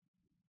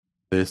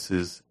This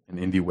is an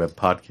IndieWeb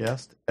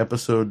podcast,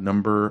 episode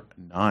number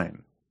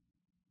 9.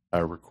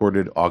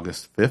 Recorded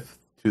August 5th,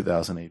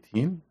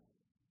 2018.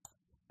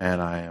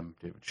 And I am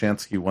David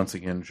Chansky, once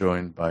again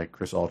joined by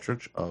Chris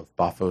Aldrich of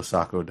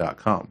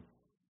BafoSaco.com.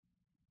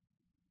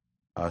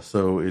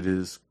 So it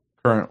is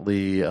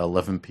currently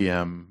 11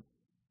 p.m.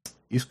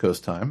 East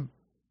Coast time,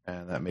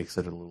 and that makes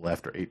it a little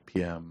after 8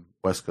 p.m.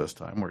 West Coast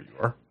time, where you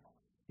are.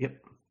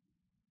 Yep.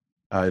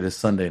 It is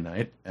Sunday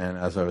night, and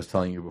as I was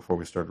telling you before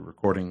we started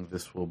recording,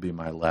 this will be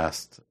my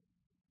last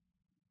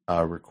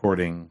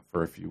recording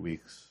for a few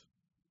weeks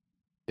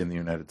in the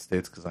United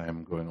States because I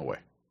am going away.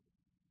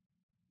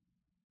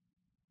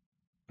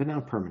 But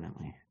not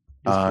permanently.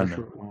 Just for a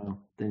short while,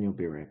 then you'll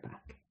be right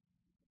back.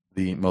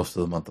 Most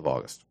of the month of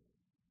August.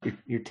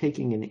 You're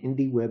taking an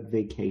IndieWeb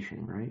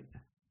vacation, right?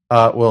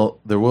 Well,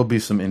 there will be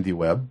some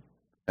IndieWeb,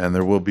 and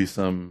there will be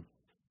some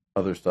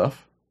other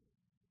stuff.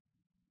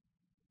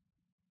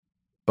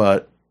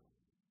 But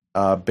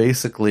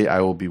basically,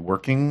 I will be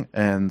working,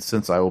 and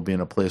since I will be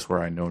in a place where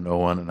I know no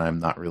one and I'm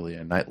not really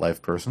a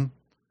nightlife person,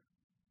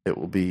 it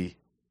will be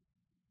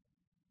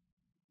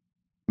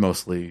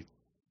mostly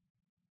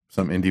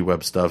some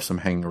IndieWeb stuff, some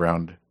hanging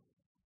around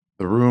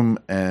the room,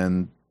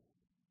 and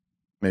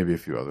maybe a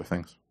few other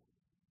things.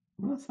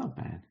 Well, that's not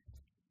bad.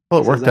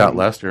 Well, it worked out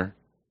last year.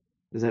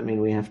 Does that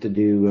mean we have to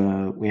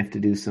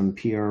do some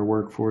PR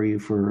work for you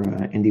for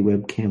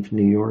IndieWeb Camp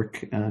New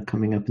York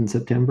coming up in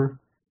September?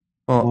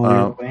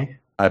 Well,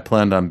 I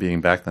planned on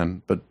being back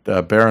then,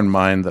 but bear in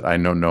mind that I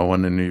know no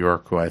one in New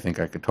York who I think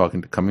I could talk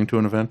into coming to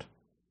an event.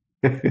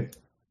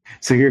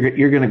 So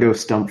you're going to go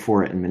stump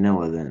for it in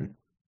Manila then?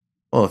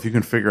 Well, if you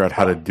can figure out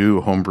how to do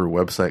Homebrew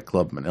Website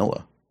Club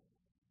Manila.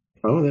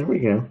 Oh, there we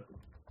go.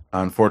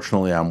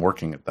 Unfortunately, I'm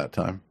working at that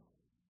time.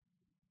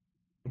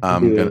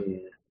 I'm going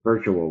to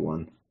virtual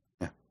one.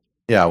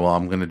 Yeah, well,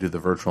 I'm going to do the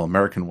virtual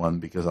American one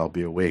because I'll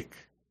be awake.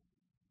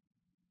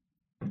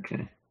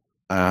 Okay.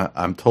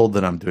 I'm told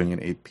that I'm doing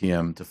an 8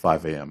 p.m. to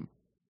 5 a.m.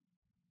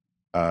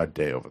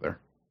 Day over there.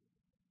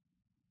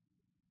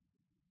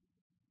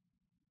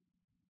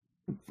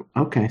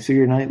 Okay, so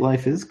your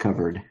nightlife is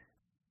covered.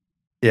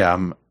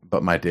 Yeah,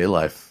 but my day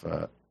life...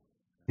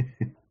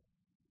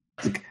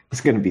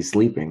 it's going to be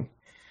sleeping.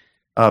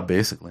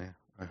 Basically.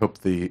 I hope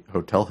the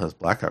hotel has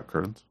blackout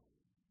curtains.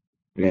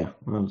 Yeah,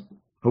 well,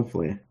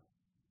 hopefully.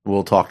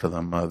 We'll talk to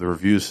them. The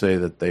reviews say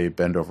that they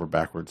bend over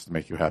backwards to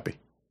make you happy.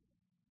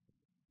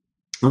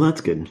 Well,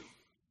 that's good.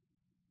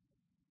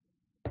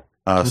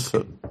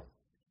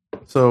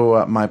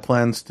 So my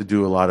plans to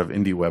do a lot of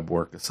IndieWeb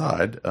work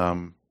aside,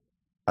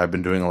 I've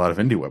been doing a lot of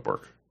IndieWeb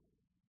work.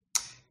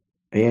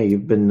 Yeah,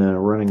 you've been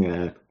running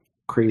a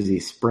crazy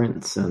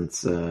sprint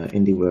since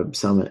IndieWeb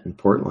Summit in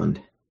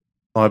Portland.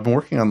 Well, I've been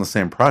working on the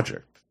same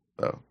project,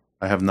 though.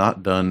 I have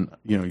not done,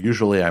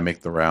 usually I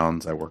make the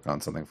rounds, I work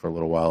on something for a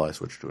little while, I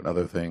switch to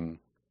another thing,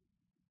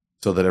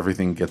 so that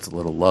everything gets a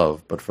little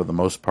love, but for the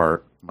most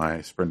part,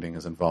 my sprinting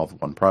has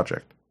involved one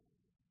project.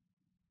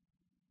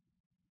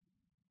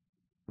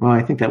 Well,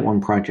 I think that one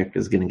project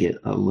is going to get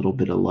a little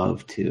bit of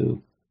love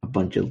to a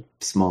bunch of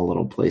small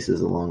little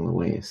places along the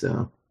way,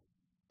 so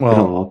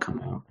it'll all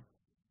come out.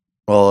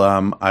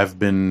 Well,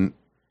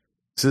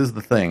 this is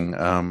the thing,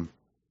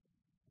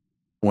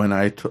 when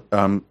I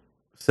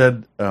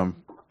said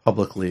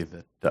publicly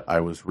that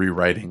I was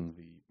rewriting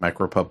the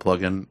MicroPub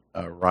plugin,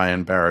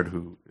 Ryan Barrett,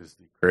 who is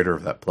the creator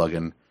of that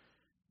plugin,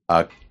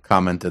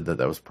 commented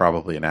that was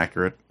probably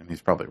inaccurate, and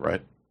he's probably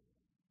right.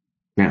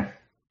 Yeah.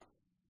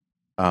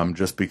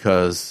 Just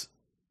because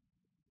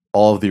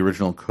all of the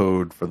original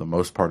code, for the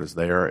most part, is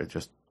there.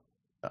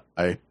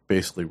 I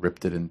basically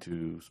ripped it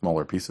into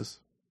smaller pieces,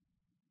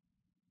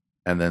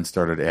 and then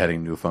started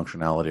adding new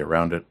functionality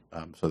around it.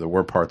 So there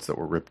were parts that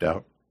were ripped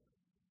out,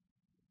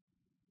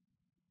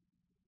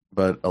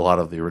 but a lot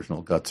of the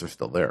original guts are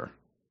still there.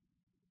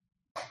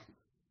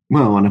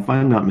 Well, and if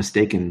I'm not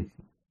mistaken,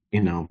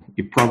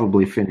 you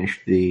probably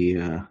finished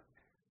the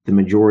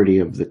majority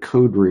of the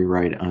code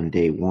rewrite on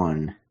day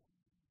one,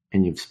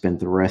 and you've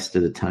spent the rest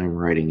of the time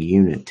writing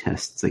unit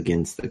tests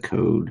against the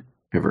code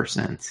ever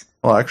since.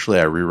 Well, actually,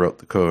 I rewrote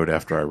the code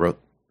after I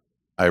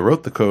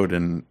wrote the code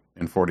in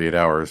 48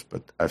 hours,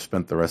 but I've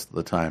spent the rest of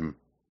the time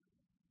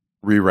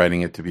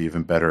rewriting it to be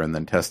even better and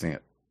then testing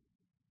it.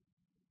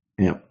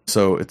 Yeah.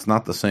 So it's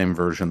not the same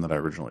version that I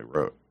originally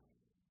wrote.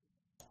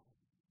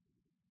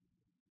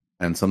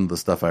 And some of the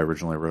stuff I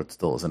originally wrote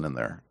still isn't in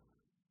there.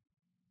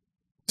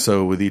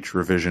 So with each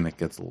revision, it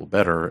gets a little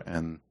better,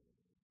 and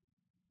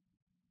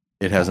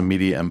it has a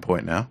media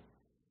endpoint now.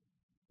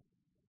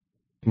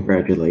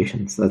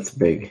 Congratulations. That's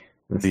big.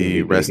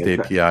 The REST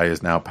API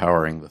is now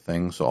powering the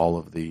thing, so all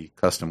of the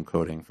custom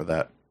coding for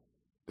that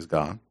is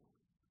gone.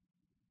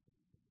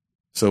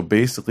 So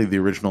basically, the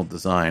original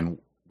design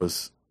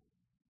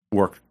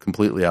worked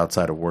completely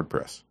outside of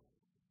WordPress.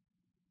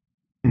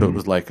 So it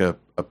was like a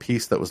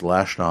piece that was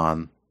lashed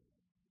on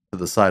to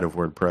the side of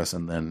WordPress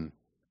and then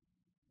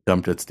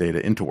dumped its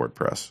data into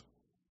WordPress.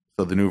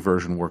 So the new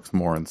version works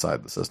more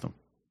inside the system.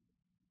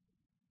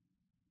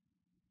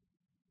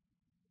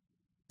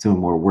 So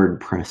more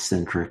WordPress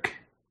centric.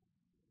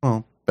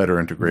 Well, better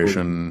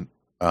integration,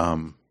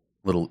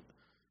 little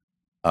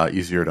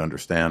easier to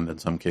understand in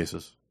some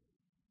cases.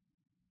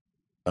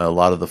 A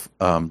lot of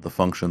the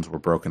functions were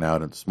broken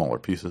out into smaller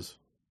pieces.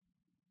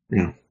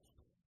 Yeah.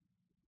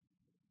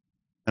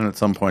 And at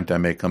some point, I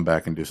may come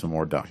back and do some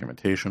more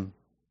documentation.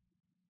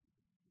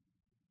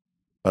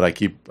 But I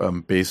keep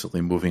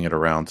basically moving it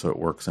around so it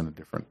works in a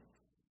different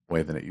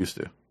way than it used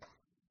to,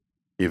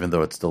 even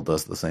though it still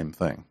does the same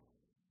thing.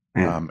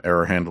 Yeah.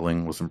 Error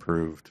handling was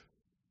improved.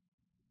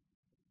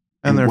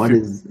 And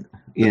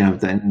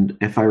then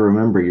if I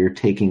remember, you're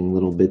taking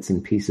little bits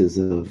and pieces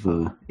of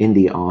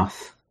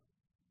IndieAuth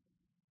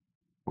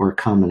or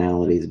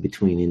commonalities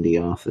between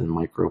IndieAuth and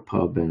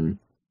MicroPub and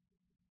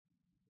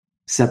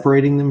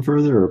separating them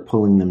further or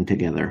pulling them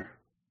together,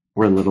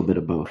 or a little bit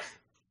of both.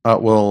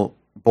 Well,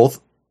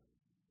 both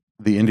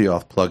the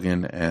IndieAuth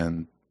plugin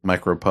and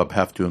MicroPub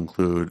have to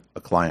include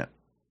a client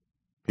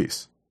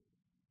piece,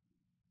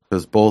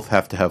 because both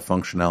have to have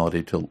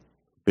functionality to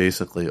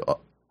basically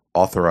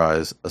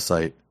authorize a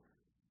site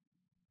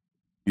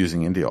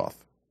using IndieAuth.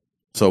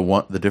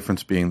 So the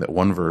difference being that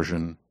one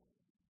version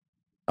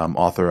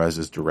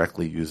authorizes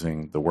directly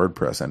using the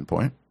WordPress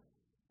endpoint,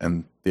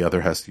 and the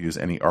other has to use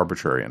any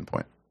arbitrary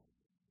endpoint.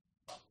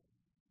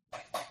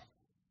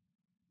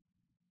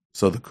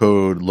 So the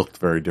code looked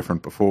very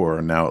different before,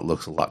 and now it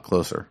looks a lot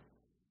closer.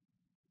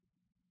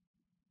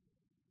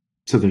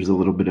 So there's a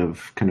little bit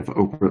of kind of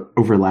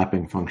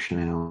overlapping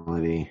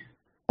functionality.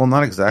 Well,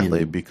 not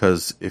exactly,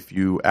 because if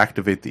you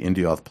activate the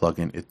IndieAuth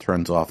plugin, it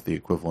turns off the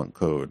equivalent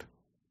code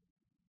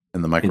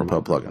in the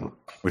MicroPub plugin,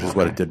 which is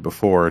what it did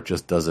before. It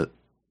just does it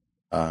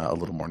a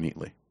little more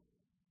neatly.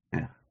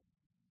 Yeah.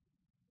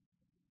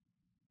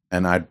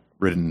 And I'd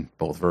written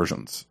both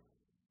versions.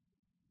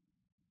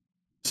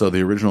 So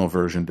the original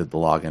version did the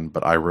login,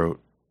 but I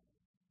wrote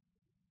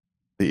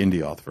the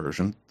IndieAuth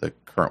version, the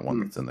current one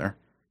that's in there,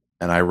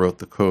 and I wrote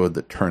the code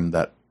that turned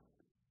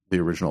the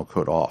original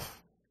code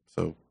off.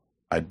 So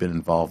I'd been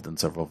involved in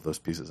several of those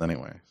pieces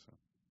anyway. So.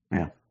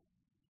 Yeah.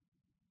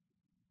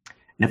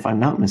 And if I'm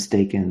not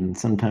mistaken,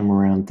 sometime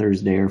around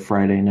Thursday or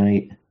Friday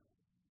night,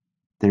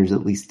 there's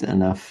at least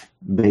enough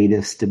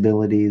beta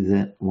stability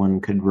that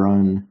one could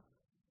run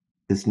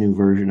this new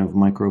version of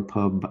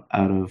MicroPub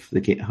out of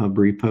the GitHub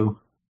repo.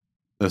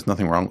 There's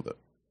nothing wrong with it,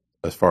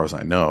 as far as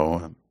I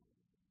know.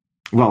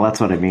 Well, that's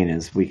what I mean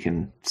is we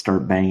can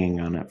start banging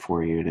on it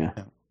for you to...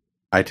 Yeah.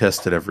 I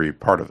tested every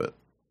part of it,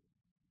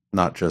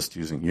 not just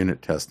using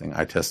unit testing.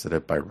 I tested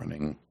it by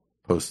running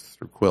posts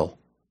through Quill.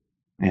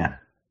 Yeah.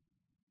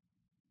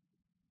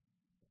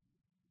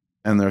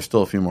 And there's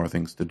still a few more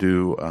things to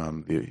do.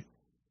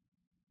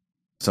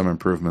 Some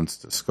improvements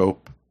to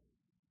scope,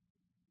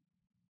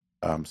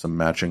 some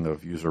matching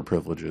of user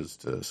privileges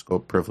to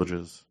scope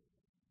privileges.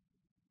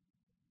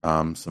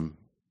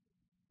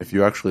 If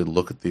you actually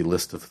look at the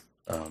list of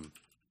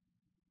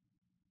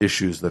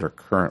issues that are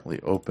currently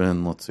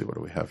open, let's see, what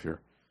do we have here?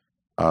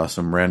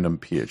 Some random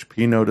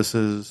PHP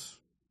notices,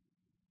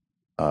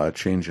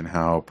 change in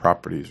how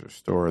properties are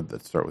stored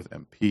that start with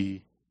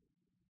MP,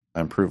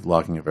 improved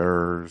logging of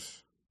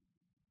errors,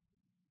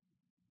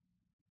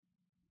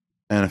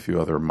 and a few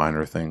other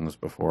minor things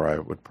before I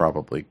would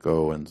probably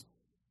go and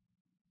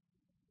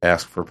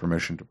ask for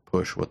permission to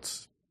push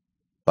what's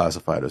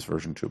classified as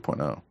version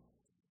 2.0.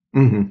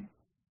 Mm-hmm.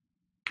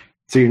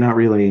 So you're not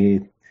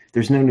really...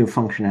 There's no new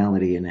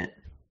functionality in it,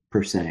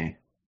 per se.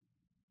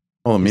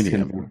 Well, the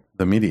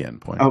media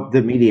endpoint. Oh,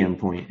 the media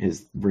endpoint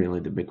is really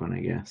the big one,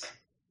 I guess.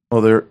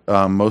 Well,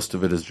 most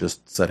of it is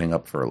just setting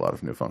up for a lot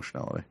of new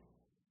functionality.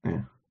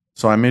 Yeah.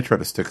 So I may try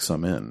to stick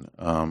some in.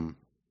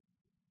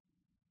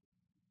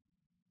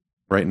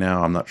 Right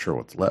now, I'm not sure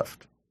what's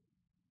left.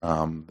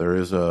 There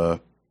was a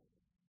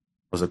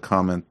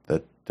comment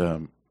that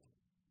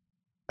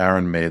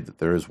Aaron made that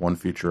there is one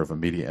feature of a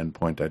media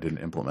endpoint I didn't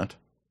implement.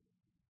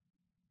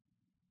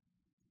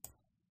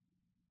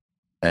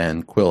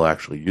 And Quill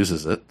actually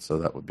uses it, so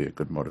that would be a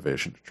good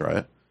motivation to try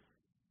it.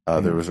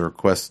 There was a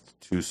request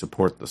to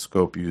support the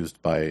scope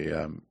used by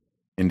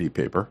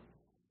IndiePaper,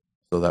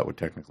 so that would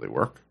technically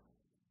work.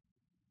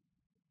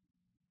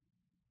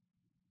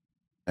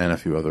 And a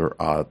few other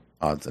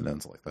odds and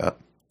ends like that.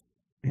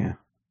 Yeah.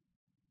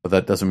 But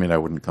that doesn't mean I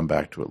wouldn't come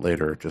back to it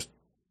later, just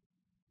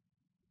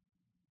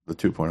the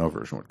 2.0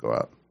 version would go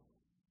out.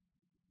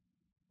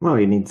 Well,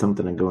 you need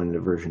something to go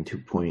into version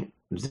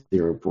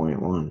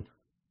 2.0.1.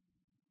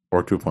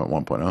 Or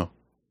 2.1.0.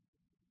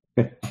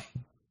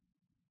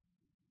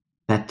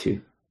 That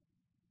too.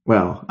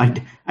 Well,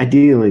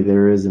 ideally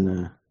there isn't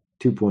a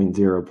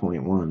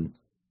 2.0.1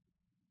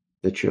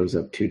 that shows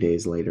up 2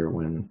 days later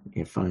when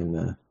you find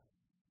the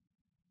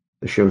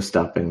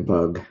show-stopping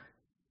bug.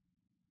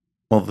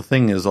 Well, the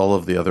thing is, all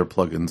of the other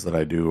plugins that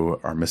I do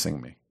are missing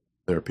me.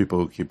 There are people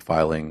who keep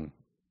filing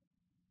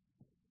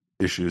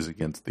issues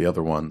against the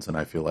other ones, and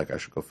I feel like I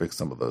should go fix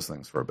some of those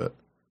things for a bit.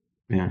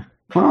 Yeah.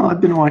 Well,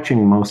 I've been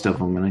watching most of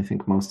them, and I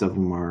think most of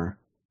them are,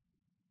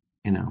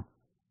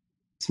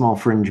 small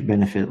fringe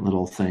benefit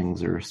little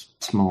things or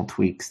small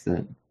tweaks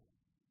that...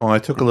 Well, I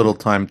took a little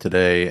time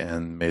today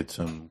and made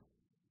some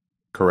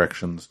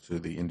corrections to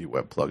the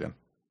IndieWeb plugin.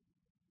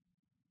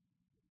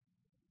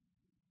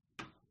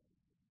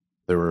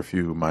 There were a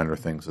few minor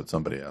things that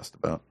somebody asked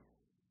about.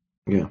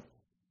 Yeah.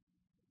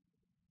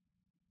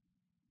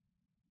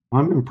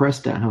 Well, I'm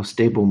impressed at how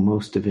stable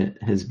most of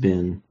it has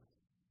been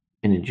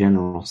in a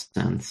general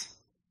sense.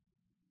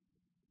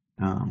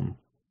 Well,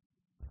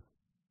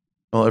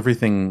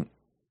 everything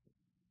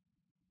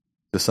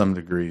to some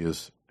degree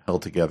is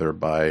held together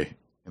by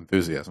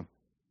enthusiasm.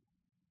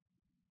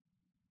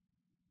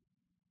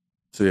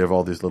 So you have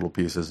all these little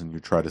pieces and you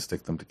try to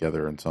stick them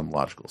together in some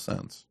logical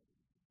sense.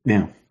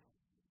 Yeah.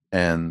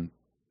 And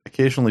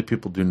occasionally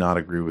people do not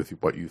agree with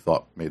what you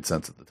thought made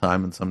sense at the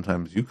time, and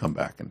sometimes you come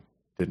back and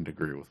didn't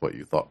agree with what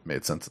you thought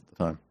made sense at the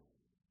time.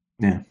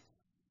 Yeah.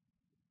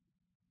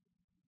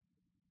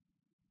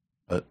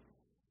 But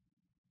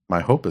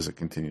my hope is it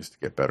continues to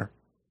get better.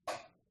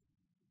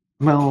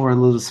 Well,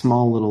 or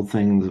small little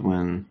things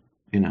when,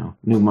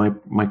 new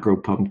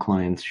micropub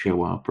clients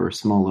show up, or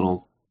small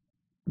little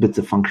bits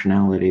of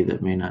functionality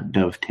that may not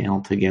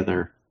dovetail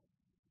together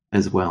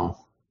as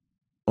well.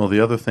 Well, the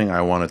other thing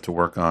I wanted to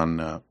work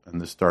on,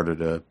 and this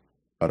started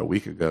about a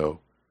week ago,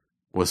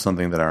 was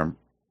something that our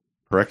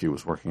Parecki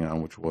was working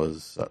on, which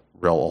was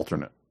rel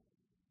alternate.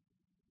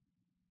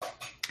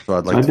 So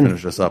I'd like to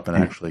finish this up and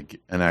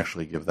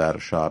actually give that a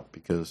shot,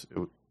 because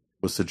it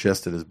was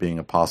suggested as being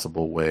a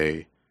possible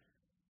way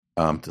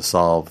to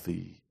solve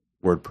the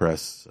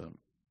WordPress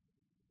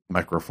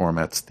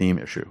microformats theme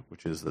issue,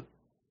 which is that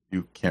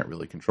you can't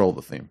really control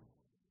the theme.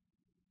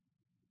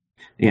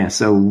 Yeah,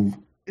 so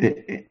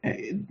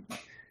if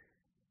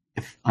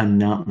I'm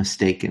not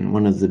mistaken,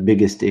 one of the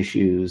biggest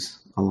issues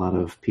a lot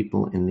of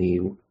people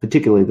in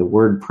particularly the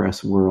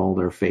WordPress world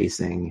are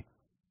facing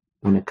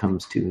when it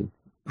comes to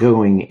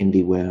going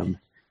IndieWeb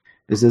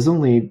is there's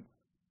only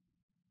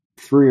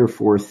 3 or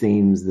 4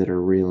 themes that are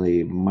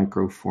really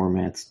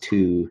microformats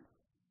 2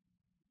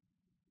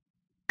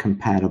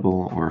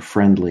 compatible or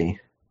friendly.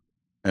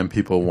 And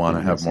people want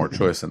to have more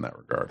choice in that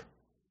regard.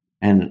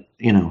 And,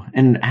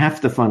 and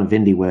half the fun of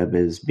IndieWeb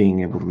is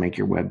being able to make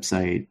your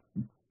website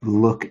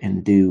look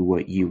and do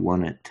what you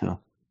want it to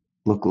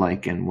look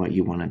like and what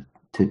you want it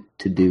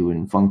to do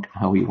and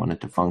how you want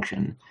it to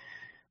function.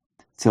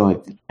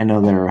 So I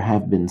know there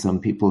have been some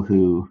people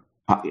who,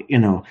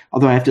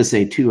 although I have to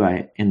say too,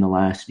 in the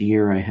last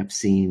year, I have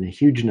seen a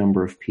huge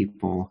number of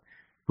people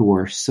who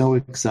are so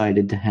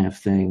excited to have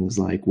things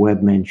like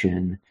web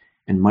mention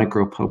and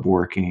micropub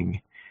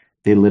working.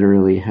 They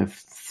literally have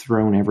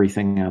thrown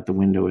everything out the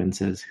window and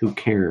says, who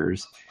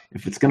cares?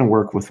 If it's going to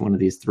work with one of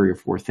these 3 or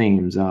 4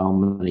 themes, I'm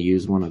going to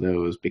use one of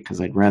those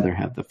because I'd rather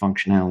have the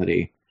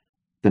functionality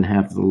than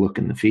have the look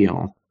and the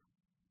feel.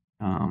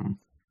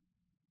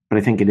 But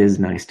I think it is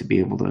nice to be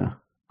able to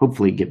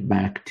hopefully get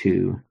back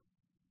to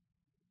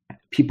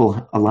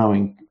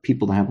allowing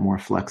people to have more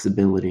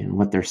flexibility in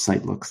what their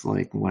site looks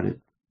like, what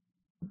it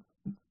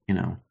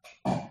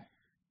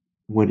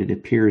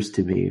appears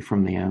to be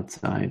from the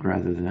outside,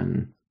 rather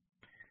than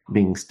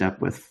being stuck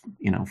with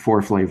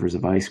 4 flavors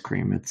of ice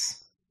cream.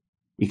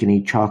 You can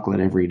eat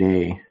chocolate every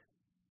day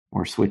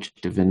or switch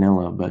to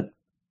vanilla, but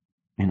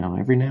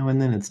every now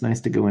and then it's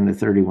nice to go into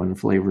 31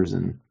 flavors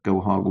and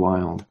go hog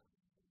wild.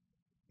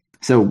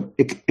 So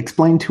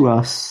explain to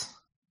us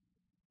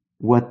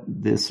what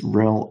this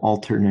rel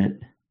alternate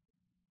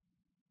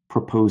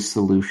proposed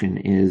solution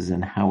is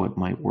and how it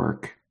might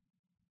work.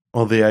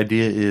 Well, the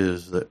idea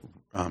is that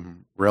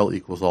rel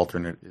equals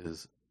alternate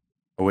is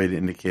a way to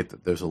indicate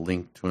that there's a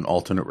link to an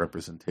alternate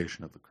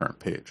representation of the current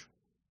page.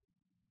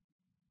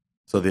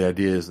 So the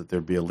idea is that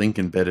there'd be a link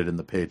embedded in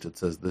the page that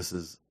says this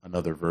is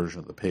another version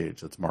of the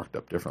page that's marked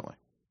up differently.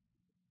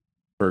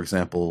 For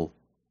example,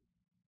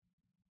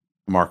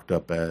 marked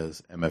up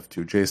as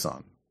MF2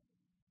 JSON,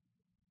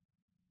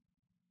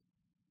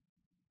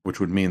 which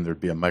would mean there'd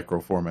be a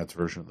microformats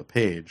version of the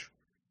page.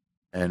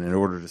 And in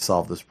order to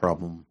solve this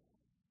problem,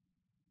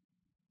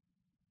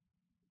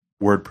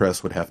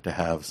 WordPress would have to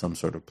have some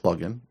sort of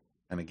plugin.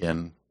 And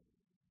again,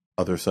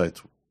 other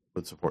sites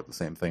would support the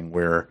same thing,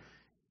 where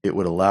it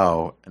would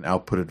allow an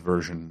outputted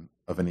version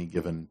of any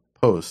given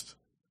post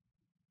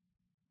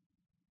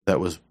that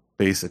was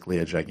basically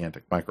a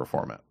gigantic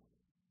microformat.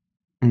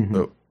 Mm-hmm.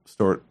 So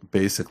stored,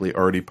 basically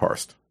already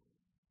parsed.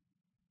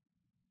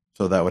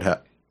 So that would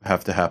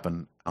have to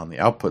happen on the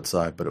output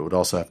side, but it would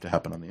also have to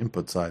happen on the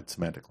input side,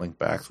 semantic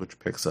linkbacks, which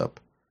picks up.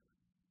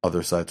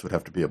 Other sites would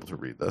have to be able to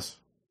read this.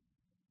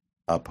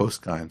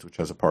 Postkinds, which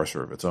has a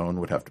parser of its own,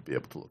 would have to be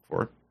able to look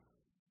for it.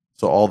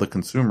 So all the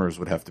consumers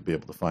would have to be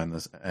able to find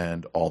this,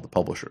 and all the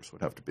publishers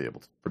would have to be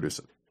able to produce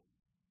it.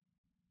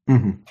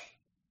 Mm-hmm.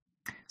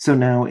 So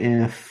now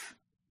if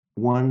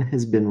one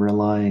has been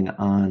relying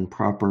on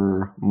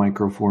proper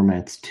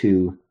microformats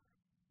to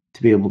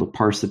be able to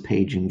parse a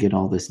page and get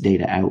all this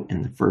data out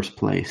in the first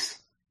place,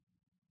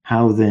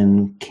 how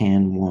then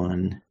can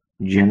one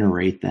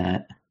generate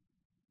that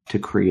to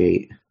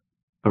create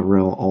a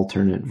rel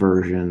alternate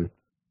version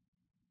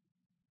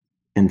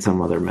in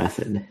some other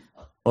method?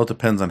 Well, it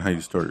depends on how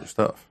you store your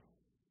stuff.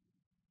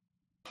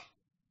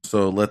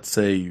 So let's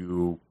say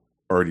you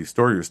already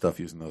store your stuff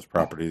using those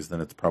properties,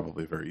 then it's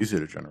probably very easy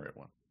to generate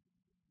one.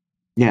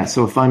 Yeah,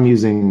 so if I'm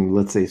using,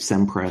 let's say,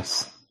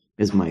 SemPress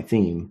as my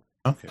theme.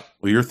 Okay.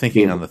 Well, you're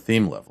thinking on the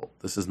theme level.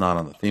 This is not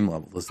on the theme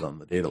level. This is on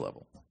the data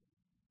level.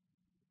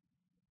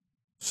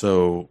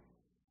 So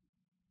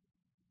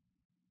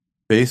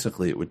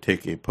basically, it would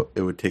take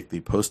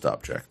the post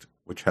object,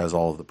 which has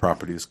all of the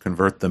properties,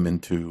 convert them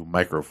into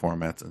micro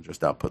formats, and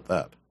just output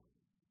that.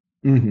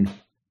 Mm-hmm.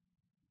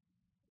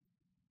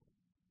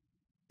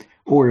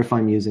 Or if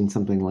I'm using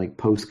something like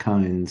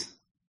PostKinds,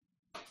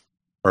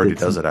 already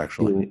does it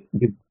actually.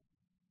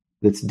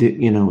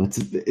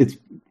 It's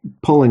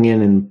pulling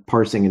in and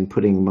parsing and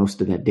putting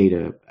most of that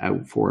data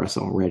out for us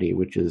already,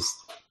 which is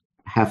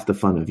half the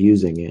fun of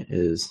using it.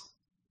 Is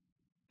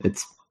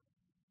it's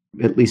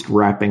at least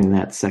wrapping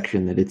that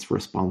section that it's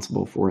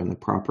responsible for in the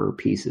proper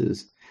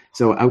pieces.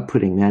 So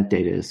outputting that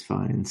data is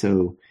fine.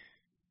 So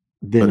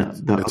then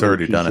it's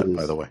already done it,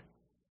 by the way.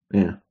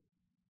 Yeah.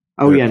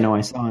 Oh, yeah, no,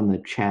 I saw in the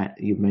chat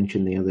you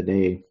mentioned the other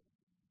day.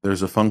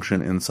 There's a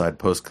function inside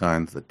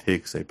PostKinds that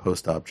takes a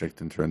post object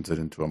and turns it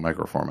into a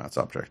microformats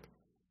object.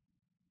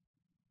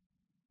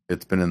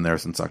 It's been in there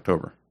since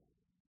October.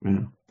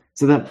 Yeah.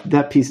 So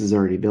that piece is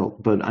already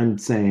built, but I'm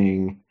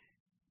saying,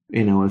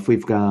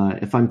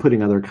 if I'm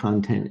putting other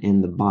content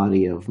in the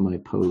body of my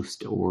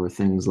post or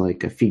things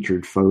like a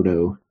featured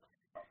photo,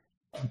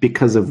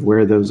 because of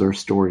where those are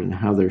stored and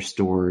how they're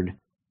stored,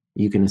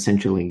 you can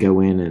essentially go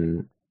in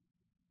and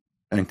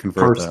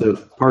convert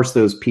parse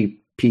those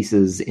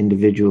pieces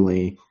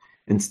individually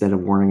instead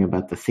of worrying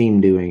about the theme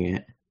doing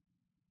it,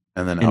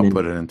 and then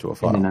output it into a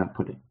file. And then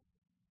output it.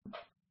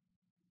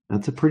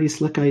 That's a pretty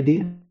slick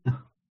idea.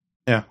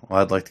 Yeah, well,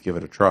 I'd like to give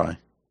it a try.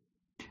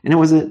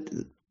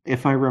 And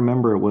if I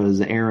remember, it was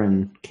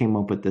Aaron came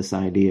up with this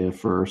idea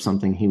for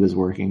something he was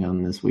working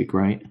on this week,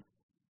 right?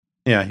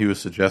 Yeah, he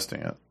was suggesting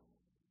it.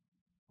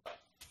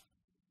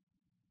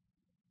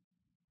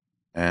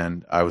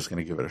 And I was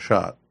going to give it a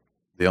shot.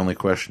 The only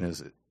question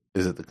is it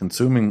the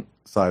consuming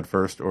side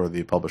first or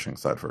the publishing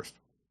side first?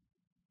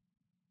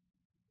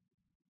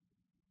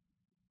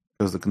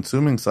 Because the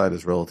consuming side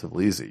is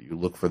relatively easy. You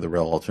look for the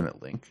rel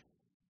alternate link,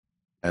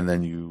 and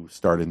then you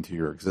start into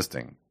your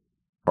existing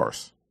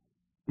parse.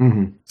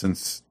 Mm-hmm.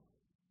 Since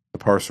the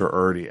parser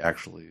already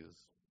actually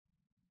is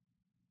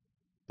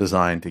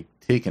designed to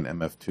take an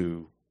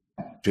MF2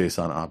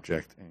 JSON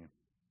object and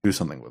do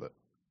something with it.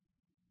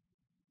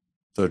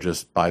 So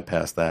just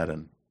bypass that,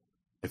 and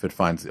if it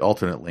finds the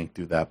alternate link,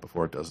 do that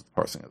before it does the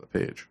parsing of the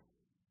page.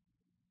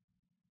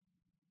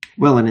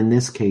 Well, and in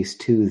this case,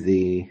 too,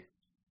 the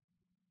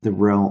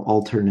rel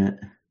alternate.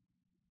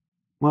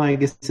 Well, I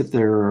guess if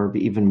there are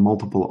even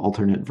multiple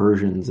alternate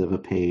versions of a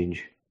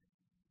page,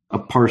 a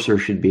parser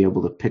should be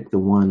able to pick the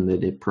one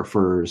that it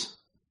prefers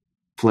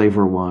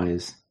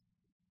flavor-wise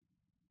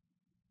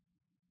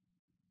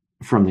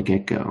from the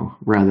get-go,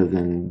 rather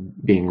than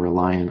being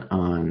reliant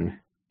on,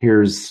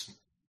 here's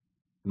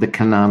the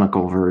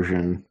canonical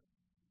version,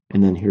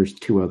 and then here's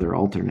two other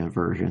alternate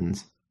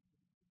versions.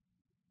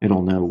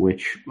 It'll know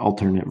which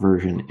alternate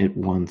version it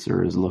wants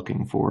or is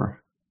looking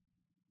for,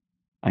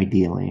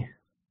 ideally.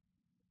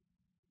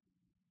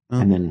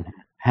 And then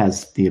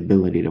has the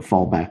ability to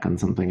fall back on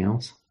something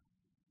else.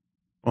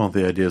 Well,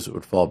 the idea is it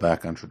would fall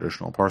back on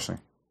traditional parsing.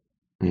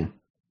 Yeah.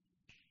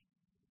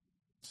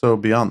 So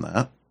beyond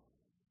that.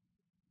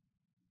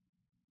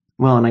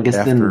 Well, and I guess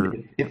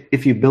then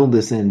if you build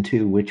this in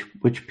too,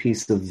 which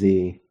piece of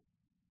the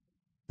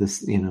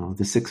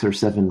 6 or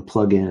 7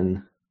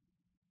 plugin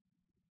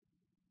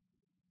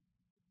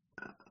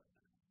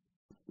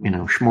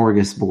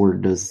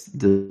smorgasbord does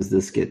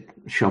this get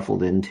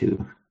shuffled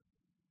into?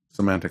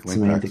 Semantic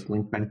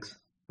linkbacks.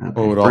 Okay.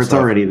 Oh, or it's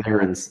already there,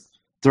 and it's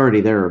already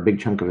there. A big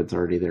chunk of it's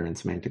already there in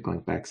semantic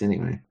linkbacks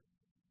anyway.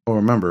 Well,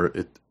 remember,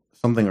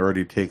 something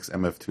already takes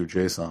MF2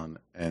 JSON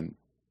and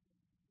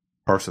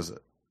parses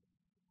it.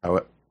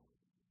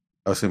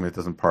 Assuming it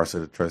doesn't parse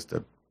it, it tries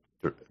to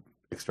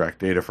extract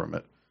data from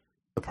it.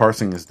 The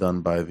parsing is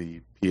done by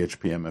the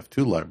PHP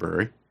MF2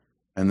 library,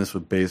 and this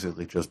would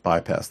basically just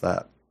bypass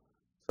that.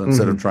 So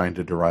instead of trying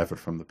to derive it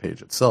from the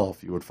page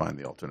itself, you would find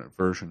the alternate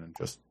version and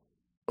just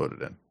load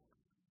it in.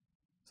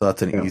 So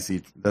that's an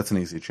easy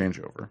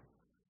changeover.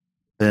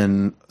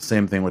 Then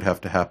same thing would have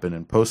to happen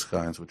in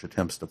PostKinds, which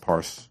attempts to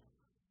parse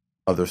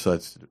other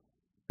sites to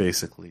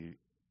basically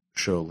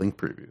show link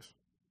previews.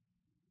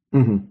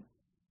 Mm-hmm.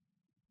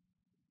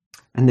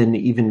 And then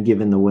even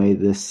given the way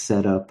this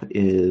setup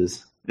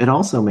is, it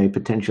also may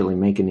potentially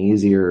make an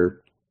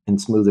easier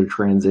and smoother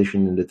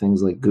transition into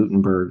things like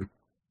Gutenberg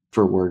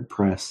for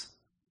WordPress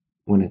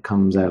when it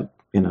comes out,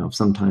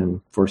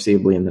 sometime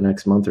foreseeably in the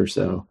next month or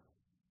so.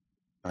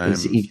 I'm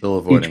still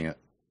avoiding it.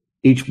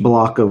 Each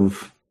block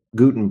of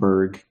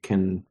Gutenberg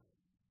can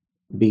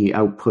be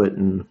output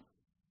and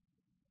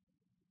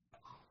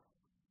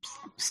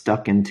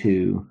stuck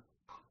into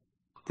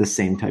the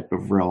same type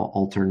of rel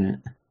alternate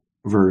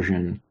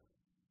version,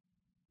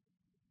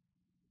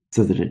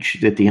 so that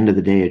at the end of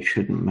the day, it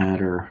shouldn't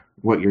matter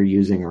what you're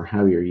using or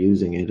how you're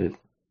using it.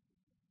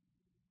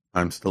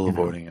 I'm still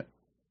avoiding it.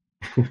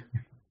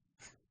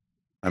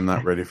 I'm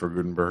not ready for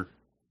Gutenberg.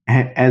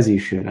 As you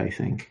should, I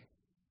think.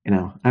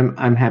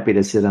 I'm happy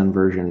to sit on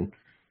version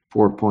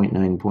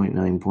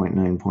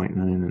 4.9.9.9.9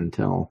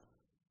 until.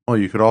 Well,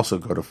 you could also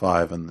go to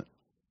 5 and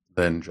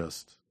then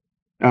just.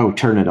 Oh,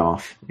 turn it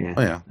off. Yeah.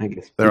 Oh, yeah. I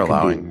guess They're we could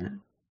allowing. do that.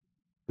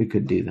 We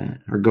could do that.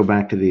 Or go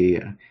back to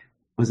the.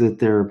 Was it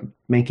they're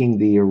making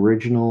the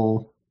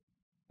original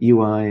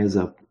UI as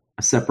a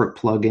separate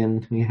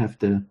plugin you have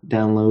to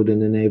download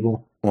and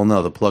enable? Well,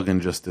 no, the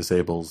plugin just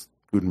disables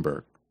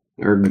Gutenberg.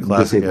 Or The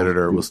classic disables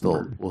editor will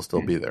Gutenberg.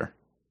 still be there.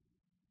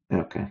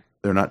 Okay.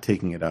 They're not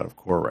taking it out of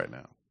core right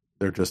now.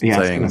 They're just Yeah,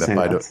 saying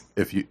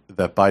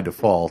that by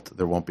default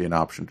there won't be an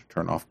option to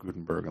turn off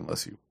Gutenberg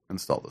unless you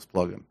install this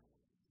plugin.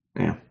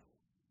 Yeah.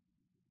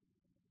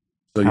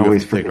 So you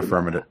have to take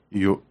affirmative.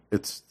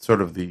 It's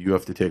sort of you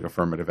have to take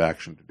affirmative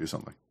action to do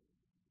something.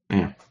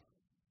 Yeah.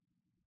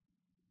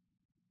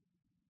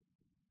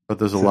 But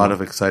there's a lot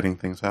of exciting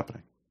things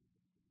happening.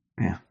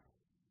 Yeah.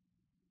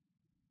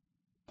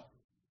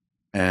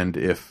 And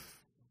if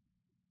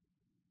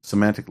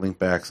semantic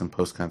linkbacks and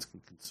postcons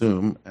can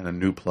consume, and a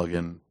new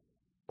plugin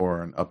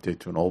or an update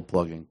to an old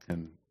plugin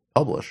can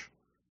publish,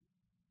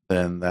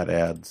 then that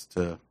adds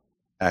to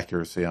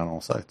accuracy on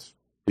all sites.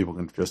 People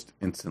can just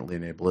instantly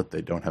enable it.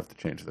 They don't have to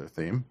change their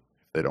theme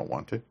if they don't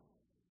want to.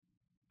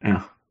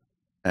 Yeah.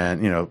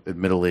 And,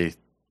 admittedly,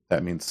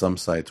 that means some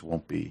sites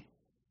won't be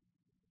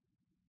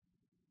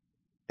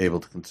able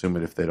to consume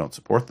it if they don't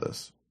support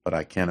this. But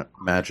I can't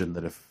imagine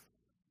that if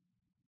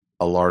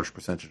a large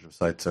percentage of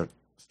sites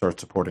start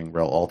supporting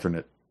rel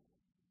alternate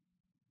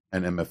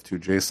and MF2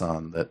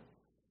 JSON, that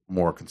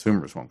more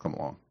consumers won't come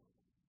along.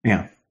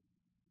 Yeah.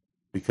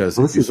 Because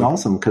this is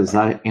awesome because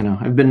I've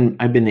been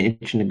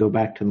itching to go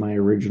back to my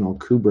original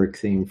Kubrick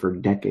theme for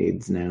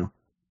decades now.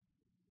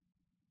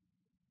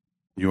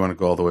 You want to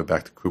go all the way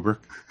back to Kubrick?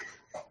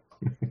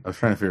 I was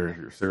trying to figure if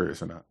you're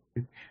serious or not.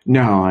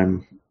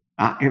 No,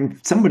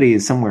 somebody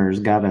somewhere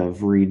has got to have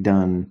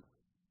redone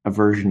a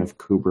version of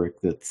Kubrick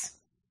that's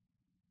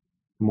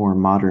more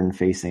modern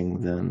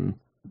facing than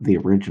the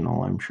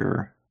original, I'm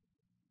sure.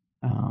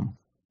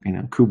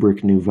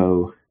 Kubrick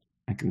Nouveau.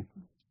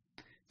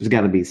 There's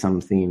got to be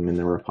some theme in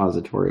the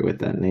repository with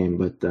that name,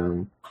 but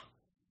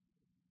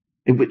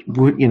it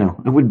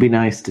would be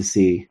nice to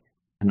see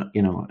an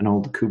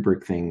old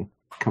Kubrick thing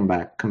come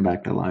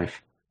back to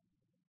life.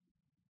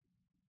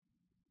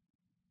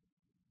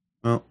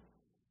 Well,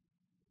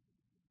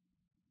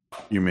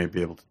 you may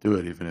be able to do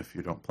it even if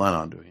you don't plan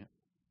on doing it.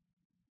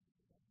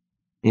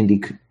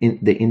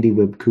 The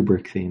IndieWeb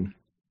Kubrick theme.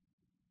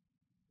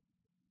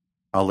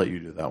 I'll let you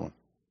do that one.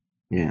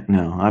 Yeah,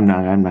 no, I'm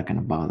not going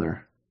to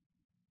bother.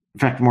 In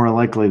fact, more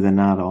likely than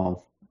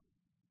not,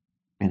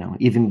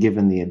 even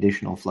given the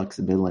additional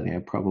flexibility, I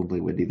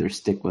probably would either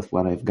stick with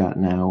what I've got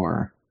now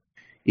or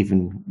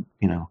even,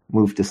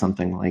 move to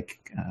something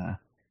like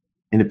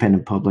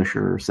independent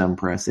publisher or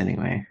SemPress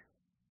anyway.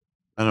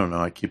 I don't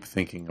know. I keep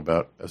thinking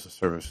about, as a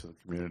service to the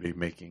community,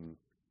 making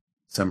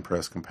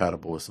SemPress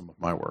compatible with some of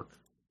my work.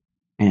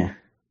 Yeah.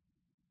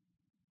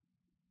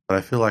 But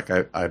I feel like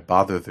I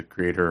bother the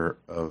creator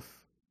of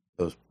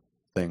those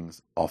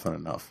things often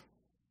enough.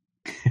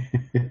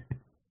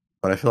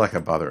 But I feel like I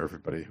bother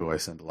everybody who I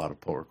send a lot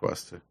of pull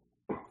requests to.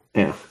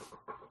 Yeah.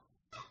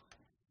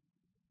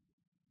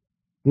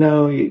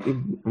 No,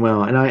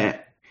 well, and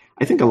I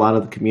think a lot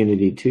of the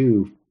community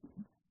too,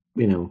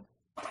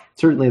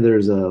 certainly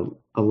there's a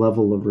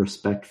level of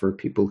respect for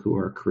people who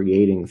are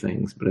creating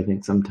things, but I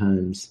think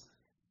sometimes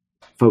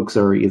folks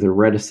are either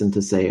reticent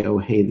to say, "Oh,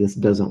 hey, this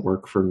doesn't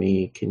work for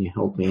me. Can you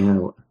help me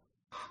out?"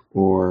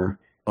 Or,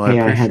 well, hey,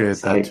 I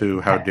appreciate that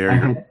too. How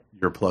dare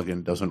your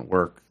plugin doesn't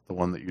work, the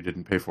one that you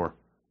didn't pay for.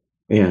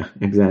 Yeah,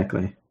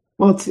 exactly.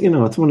 Well,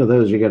 it's one of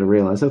those you got to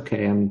realize.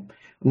 Okay, I'm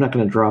not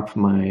going to drop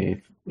my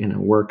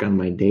work on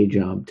my day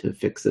job to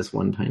fix this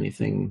one tiny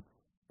thing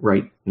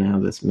right now,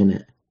 this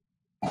minute.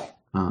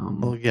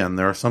 Well, again,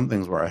 there are some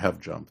things where I have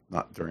jumped,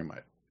 not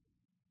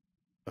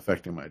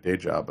affecting my day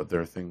job, but there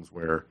are things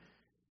where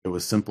it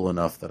was simple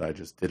enough that I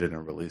just did it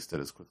and released it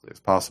as quickly as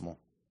possible.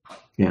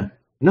 Yeah.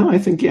 No, I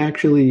think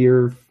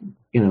you're,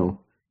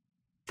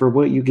 for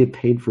what you get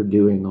paid for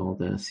doing all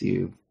this,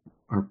 you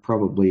are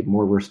probably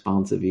more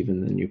responsive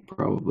even than you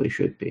probably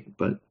should be.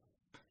 But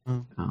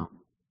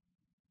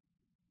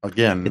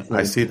again,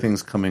 I see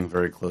things coming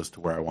very close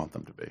to where I want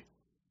them to be.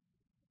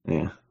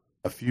 Yeah.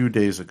 A few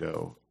days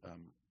ago,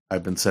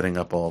 I've been setting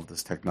up all of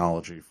this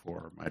technology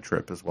for my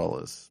trip as well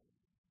as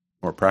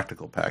more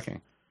practical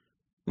packing.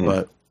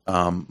 Yeah.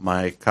 But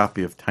my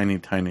copy of Tiny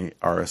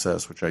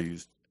RSS, which I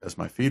used as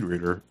my feed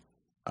reader,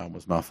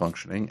 was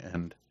malfunctioning,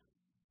 and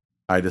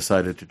I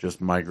decided to just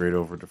migrate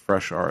over to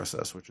Fresh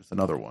RSS, which is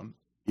another one,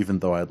 even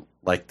though I'd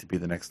like to be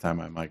the next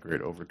time I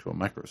migrate over to a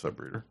micro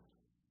subreader.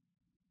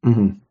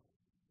 Mm-hmm.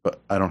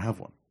 But I don't have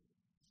one.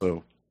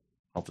 So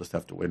I'll just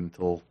have to wait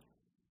until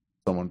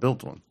someone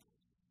builds one.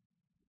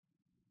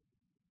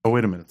 Oh,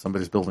 wait a minute.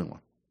 Somebody's building one.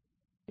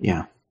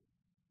 Yeah.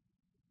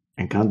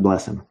 And God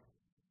bless him.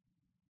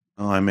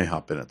 Well, I may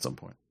hop in at some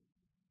point.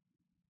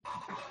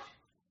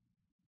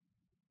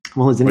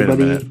 Well, has Wait a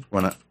minute. anybody?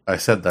 When I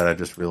said that, I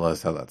just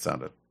realized how that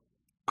sounded.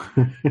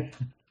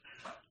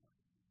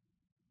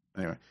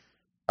 Anyway,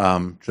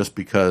 just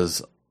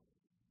because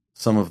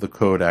some of the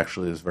code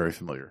actually is very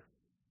familiar,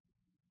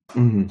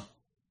 Mhm.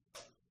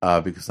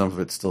 because some of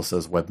it still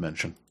says web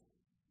mention.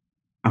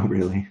 Oh,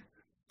 really?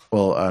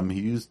 Well, he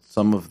used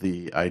some of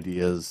the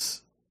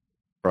ideas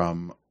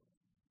from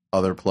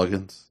other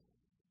plugins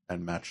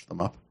and matched them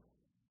up.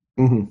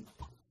 Hmm.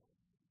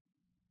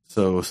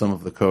 So some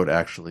of the code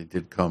actually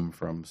did come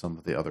from some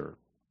of the other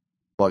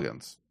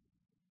plugins.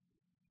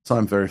 So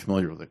I'm very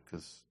familiar with it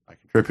because I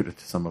contributed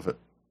to some of it.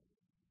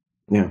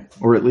 Yeah,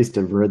 or at least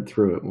I've read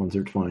through it once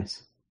or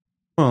twice.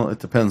 Well, it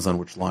depends on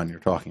which line you're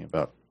talking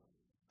about.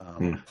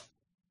 Yeah.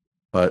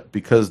 But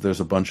because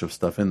there's a bunch of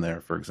stuff in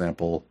there, for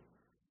example,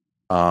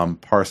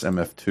 parse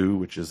MF2,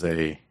 which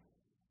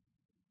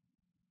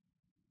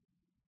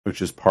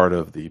is part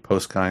of the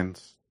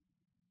postkind's,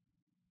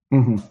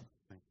 Hmm.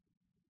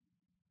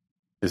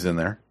 is in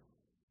there.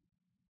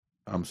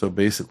 So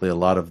basically,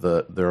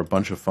 there are a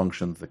bunch of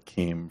functions that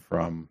came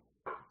from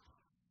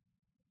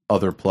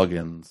other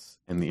plugins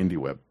in the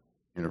IndieWeb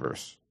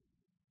universe.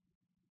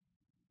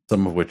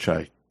 Some of which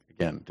I,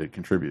 again, did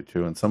contribute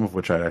to, and some of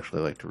which I'd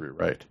actually like to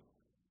rewrite.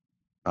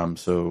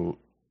 So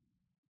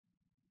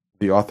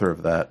the author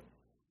of that,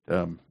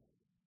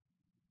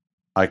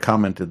 I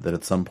commented that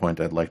at some point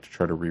I'd like to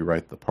try to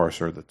rewrite the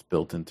parser that's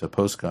built into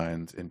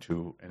postkind's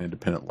into an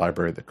independent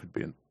library that could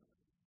be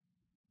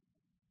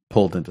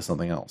pulled into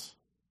something else.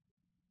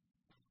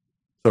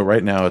 So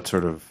right now it's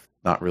sort of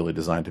not really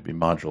designed to be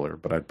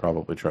modular, but I'd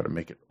probably try to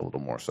make it a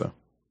little more so.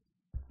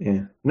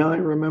 Yeah. No, I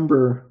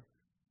remember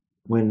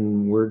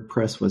when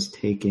WordPress was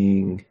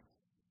taking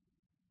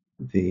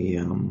the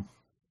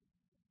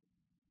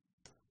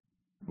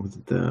was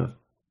it the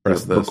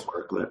Press this.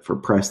 bookmarklet for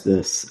Press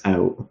This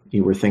out.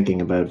 You were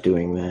thinking about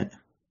doing that.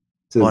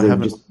 So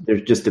Well,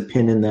 there's just a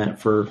pin in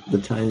that for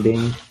the time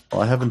being.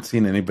 Well, I haven't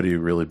seen anybody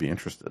really be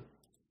interested.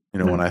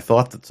 No. When I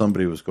thought that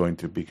somebody was going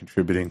to be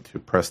contributing to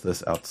Press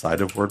This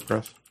outside of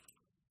WordPress,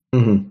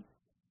 Mm-hmm.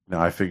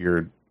 I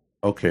figured,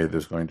 okay,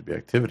 there's going to be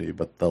activity,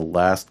 but the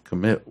last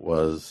commit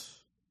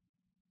was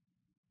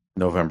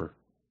November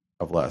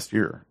of last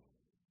year.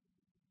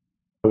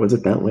 Was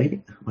it that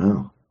late?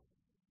 Wow.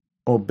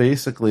 Well,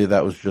 basically,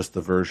 that was just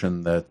the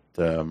version that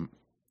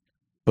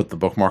put the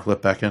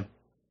bookmarklet back in.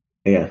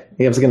 Yeah.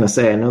 I was going to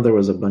say, I know there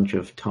was a bunch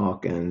of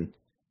talk and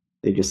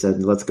they just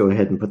said, let's go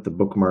ahead and put the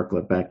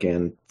bookmarklet back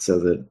in so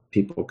that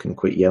people can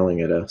quit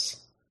yelling at us.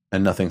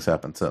 And nothing's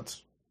happened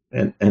since.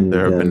 And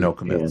there have been no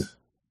commits. Yeah.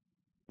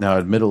 Now,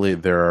 admittedly,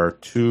 there are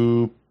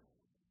two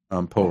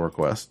pull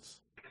requests,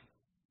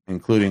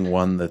 including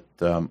one that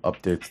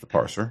updates the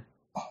parser.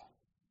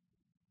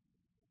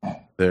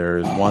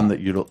 There's one that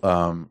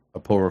a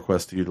pull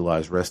request to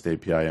utilize REST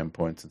API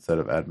endpoints instead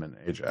of admin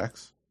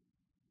Ajax.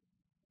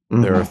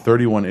 Mm-hmm. There are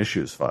 31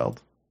 issues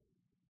filed,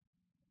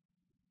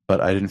 but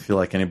I didn't feel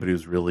like anybody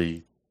was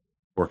really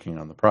working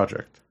on the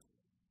project.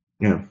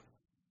 Yeah.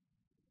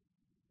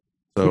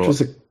 So, which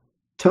was a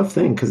tough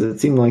thing because it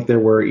seemed like there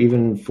were,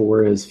 even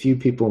for as few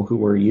people who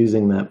were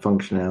using that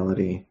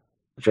functionality,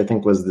 which I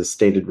think was the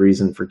stated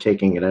reason for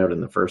taking it out in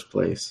the first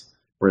place,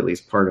 or at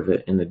least part of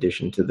it, in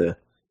addition to the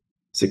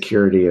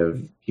security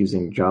of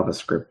using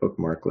JavaScript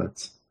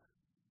bookmarklets.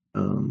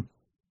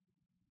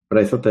 But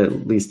I thought that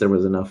at least there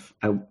was enough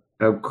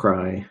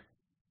outcry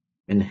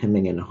and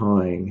hemming and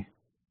hawing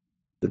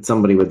that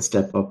somebody would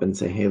step up and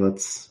say, hey,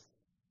 this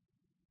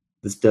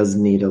does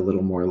need a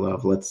little more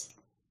love. Let's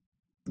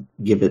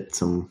give it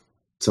some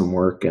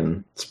work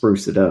and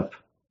spruce it up.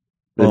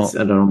 Well,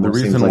 the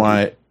reason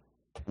why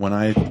when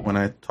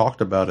I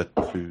talked about it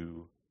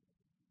to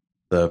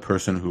the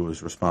person who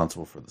was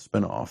responsible for the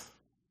spinoff,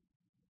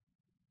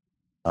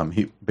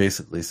 he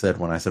basically said,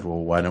 when I said,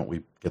 well, why don't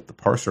we get the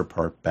parser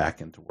part back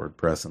into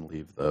WordPress and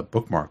leave the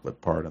bookmarklet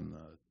part and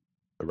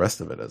the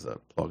rest of it as a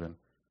plugin,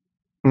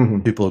 mm-hmm.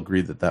 People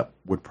agreed that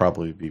would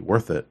probably be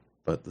worth it,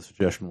 but the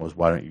suggestion was,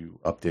 why don't you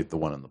update the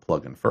one in the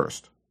plugin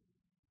first?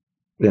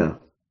 Yeah.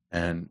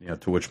 And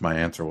to which my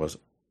answer was,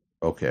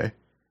 okay.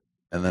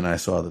 And then I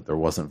saw that there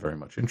wasn't very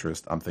much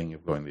interest. I'm thinking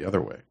of going the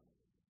other way.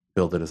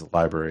 Build it as a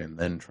library and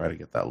then try to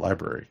get that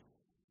library.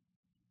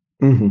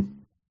 Mm-hmm.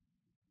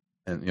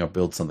 And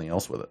build something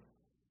else with it.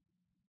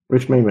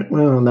 Which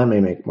that may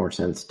make more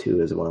sense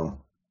too as well.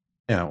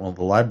 Yeah, well,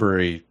 the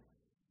library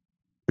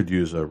could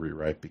use a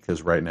rewrite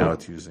because right now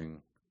it's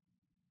using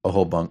a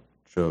whole bunch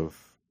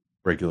of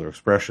regular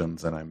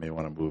expressions, and I may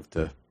want to move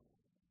to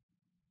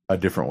a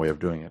different way of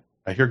doing it.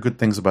 I hear good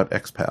things about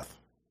XPath,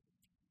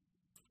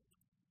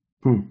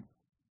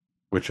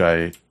 which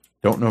I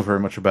don't know very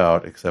much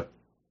about except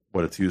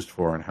what it's used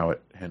for and how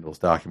it handles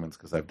documents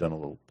because I've done a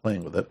little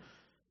playing with it.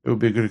 It would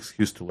be a good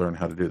excuse to learn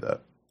how to do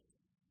that.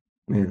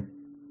 Yeah.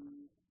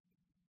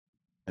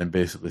 And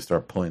basically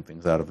start pulling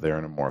things out of there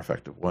in a more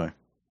effective way.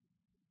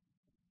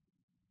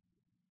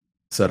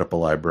 Set up a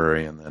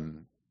library and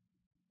then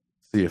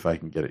see if I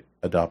can get it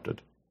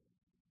adopted.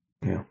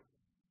 Yeah.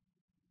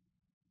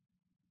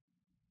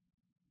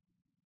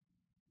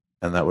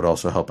 And that would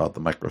also help out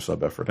the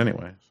microsub effort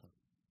anyway.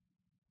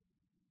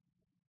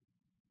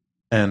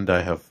 And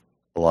I have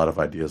a lot of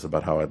ideas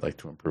about how I'd like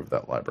to improve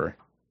that library,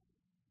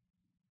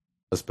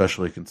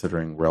 especially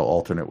considering Rel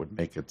alternate would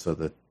make it so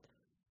that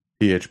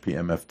PHP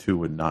MF2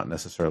 would not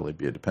necessarily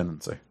be a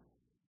dependency.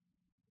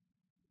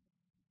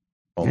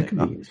 That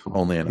could be useful.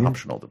 Only an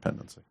optional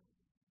dependency.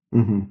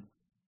 Mm-hmm.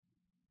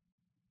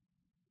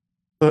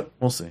 But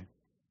we'll see.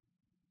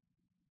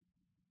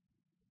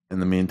 In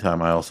the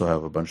meantime, I also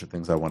have a bunch of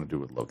things I want to do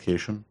with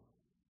location.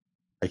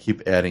 I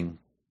keep adding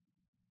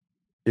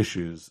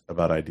issues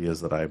about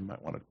ideas that I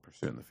might want to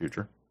pursue in the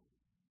future.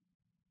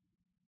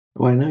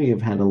 Well, I know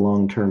you've had a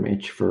long-term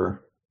itch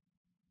for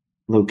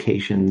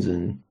locations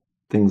and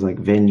things like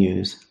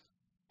venues.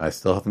 I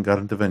still haven't got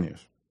into venues.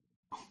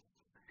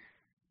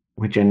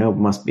 Which I know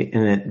must be,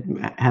 and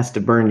it has to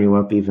burn you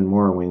up even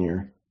more when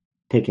you're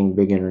taking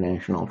big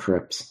international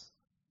trips.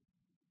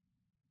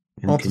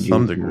 Well, to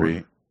some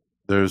degree.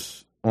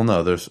 There's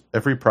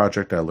every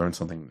project I learn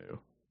something new.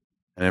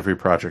 And every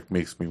project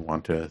makes me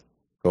want to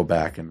go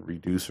back and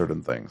redo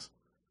certain things.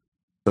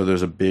 So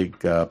there's a big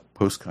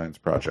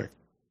postkinds project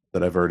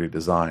that I've already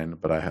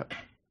designed, but I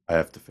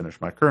have to finish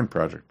my current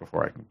project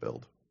before I can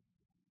build.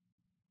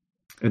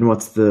 And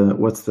what's the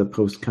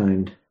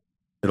postkind?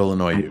 It'll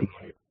annoy you.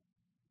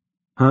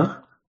 Huh?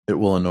 It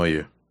will annoy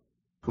you.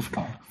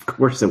 Of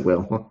course it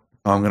will.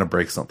 I'm going to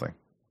break something.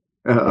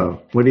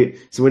 Uh-oh. What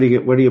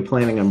are you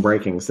planning on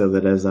breaking so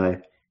that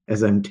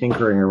as I'm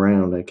tinkering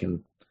around I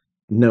can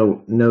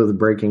know the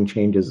breaking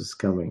changes is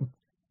coming?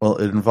 Well,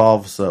 it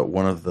involves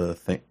one of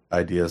the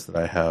ideas that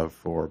I have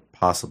for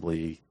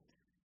possibly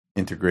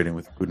integrating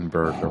with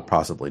Gutenberg or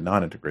possibly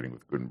not integrating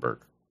with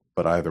Gutenberg.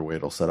 But either way,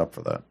 it'll set up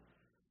for that.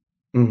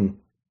 Mm-hmm.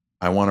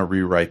 I want to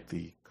rewrite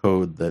the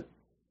code that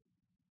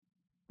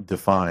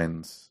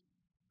defines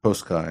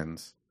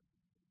postkinds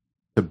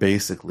to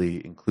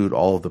basically include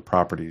all of the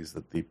properties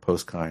that the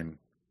postkind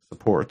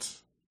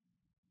supports.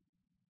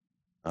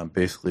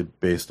 Basically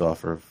based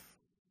off of,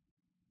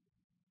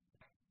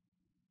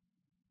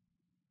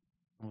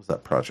 what was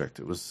that project?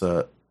 It was,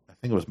 I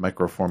think it was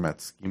microformat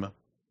schema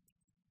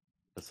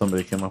that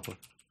somebody came up with.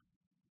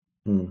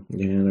 Yeah,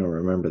 I don't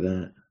remember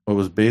that. It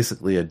was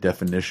basically a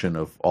definition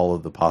of all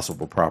of the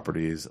possible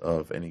properties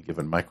of any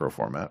given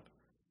microformat.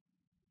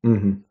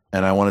 Mm-hmm.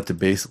 And I wanted to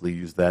basically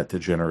use that to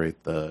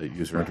generate the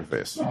user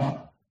interface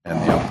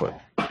and the output.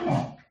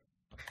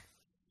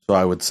 So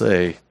I would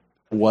say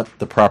what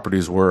the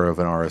properties were of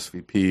an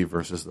RSVP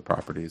versus the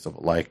properties of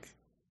a like.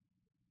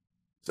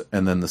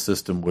 And then the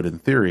system would, in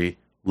theory,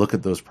 look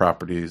at those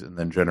properties and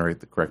then generate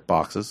the correct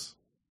boxes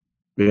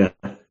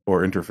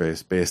or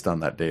interface based on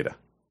that data.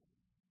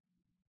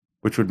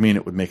 Which would mean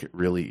it would make it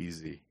really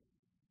easy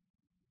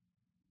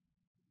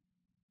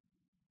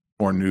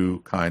for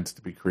new kinds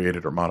to be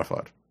created or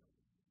modified.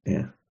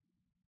 Yeah.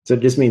 So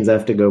it just means I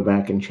have to go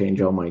back and change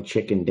all my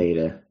chicken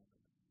data.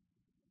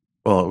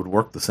 Well, it would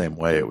work the same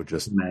way. It would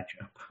just match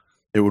up.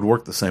 It would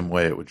work the same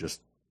way. It would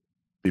just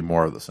be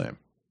more of the same.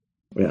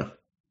 Yeah.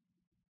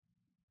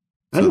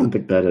 I don't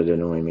think that'd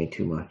annoy me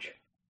too much.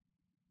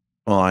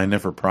 Well, I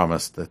never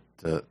promised that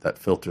that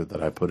filter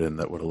that I put in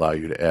that would allow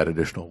you to add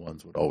additional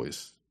ones would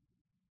always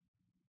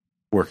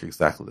work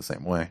exactly the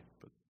same way.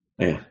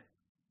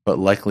 But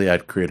likely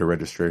I'd create a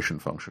registration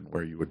function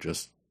where you would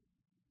just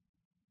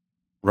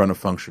run a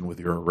function with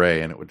your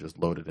array and it would just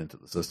load it into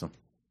the system.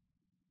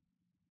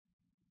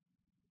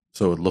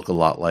 So it would look a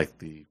lot like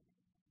the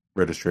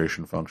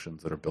registration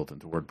functions that are built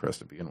into WordPress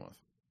to begin with.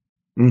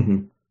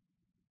 Mm-hmm.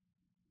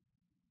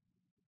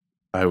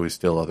 I always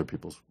steal other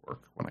people's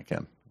work when I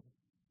can.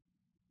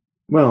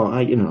 Well,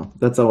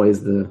 that's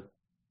always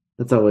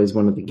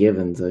one of the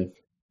givens. I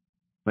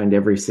find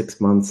every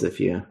 6 months if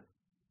you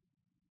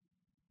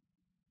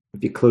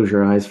close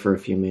your eyes for a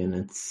few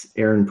minutes,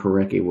 Aaron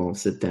Parecki won't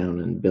sit down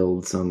and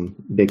build some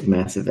big,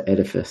 massive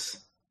edifice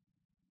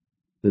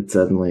that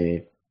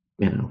suddenly,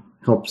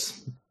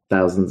 helps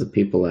thousands of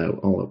people out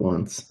all at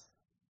once.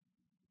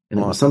 And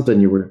it was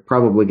something you were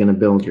probably going to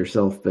build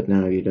yourself, but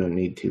now you don't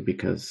need to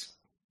because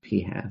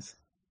he has.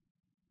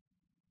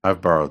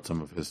 I've borrowed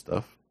some of his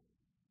stuff.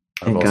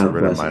 I've also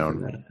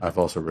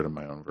written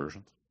my own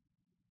versions.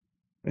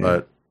 Yeah.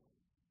 But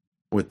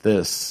with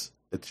this,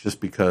 it's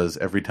just because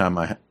every time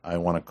I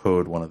want to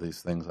code one of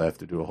these things, I have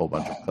to do a whole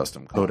bunch of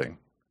custom coding.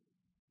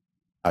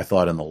 I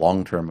thought in the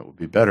long term it would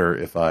be better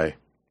if I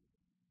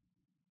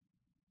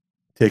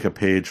take a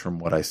page from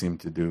what I seem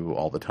to do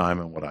all the time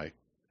and what I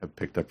have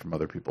picked up from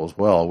other people as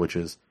well, which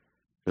is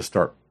just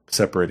start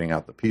separating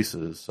out the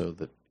pieces so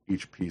that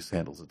each piece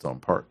handles its own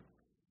part.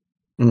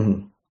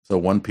 Mm-hmm. So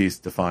one piece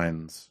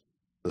defines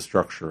the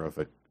structure of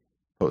a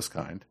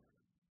postkind.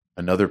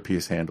 Another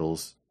piece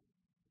handles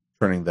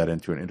turning that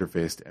into an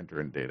interface to enter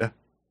in data.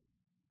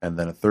 And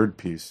then a third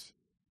piece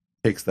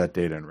takes that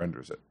data and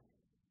renders it.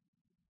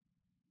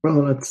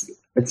 Well,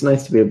 it's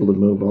nice to be able to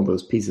move all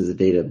those pieces of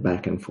data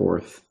back and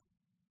forth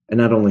and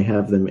not only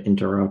have them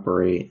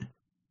interoperate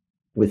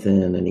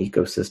within an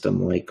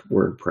ecosystem like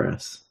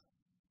WordPress,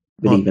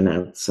 but even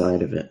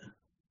outside of it.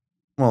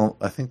 Well,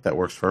 I think that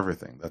works for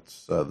everything.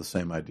 That's the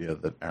same idea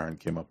that Aaron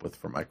came up with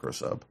for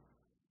microsub,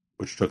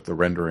 which took the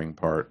rendering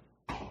part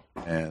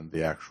and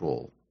the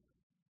actual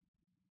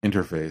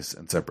interface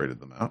and separated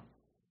them out.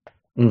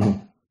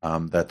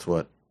 Mm-hmm. That's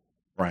what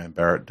Brian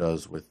Barrett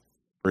does with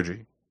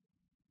Bridgie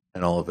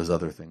and all of his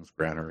other things,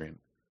 Granary.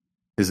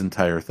 His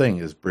entire thing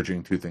is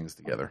bridging two things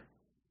together.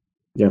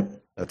 Yeah,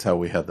 that's how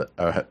we had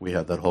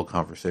that whole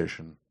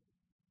conversation.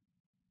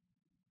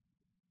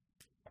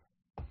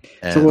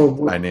 And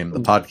so I named the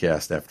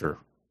podcast after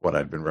what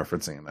I'd been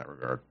referencing in that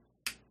regard.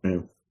 Yeah.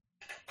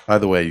 By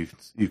the way,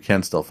 you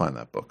can still find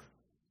that book.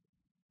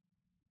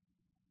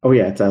 Oh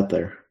yeah, it's out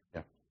there.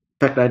 Yeah.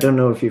 In fact, I don't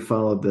know if you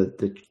followed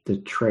the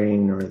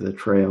train or the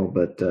trail,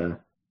 but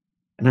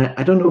and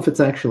I don't know if it's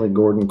actually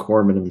Gordon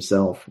Corman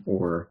himself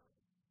or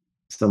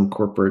some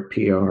corporate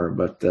PR,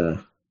 but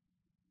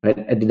I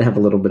did have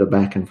a little bit of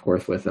back and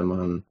forth with him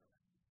on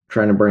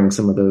trying to bring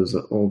some of those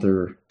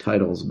older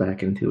titles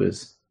back into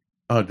his.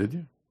 Oh, did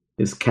you?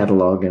 His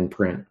catalog in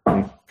print.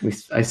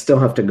 I still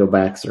have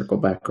to circle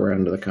back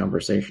around to the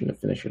conversation to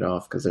finish it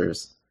off because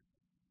there's.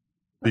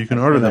 But you can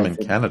order them in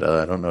Canada.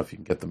 I don't know if you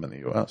can get them in the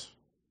U.S.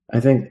 I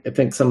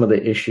think some of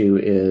the issue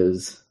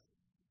is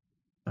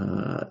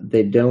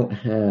they don't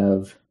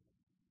have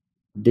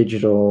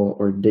digital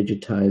or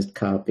digitized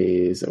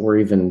copies, or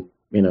even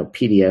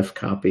PDF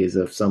copies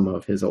of some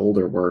of his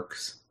older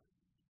works.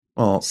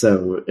 Well,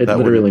 so it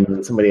literally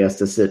means somebody has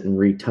to sit and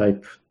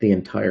retype the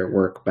entire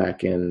work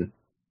back in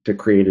to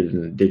create it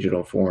in a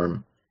digital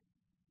form.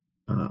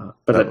 I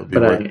think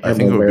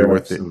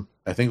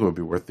it would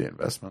be worth the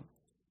investment.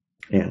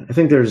 Yeah, I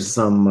think there's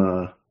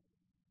some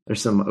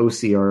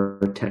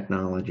OCR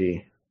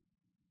technology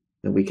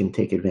that we can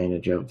take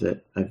advantage of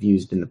that I've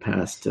used in the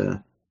past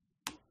to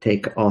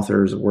take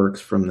authors' works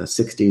from the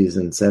 60s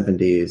and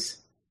 70s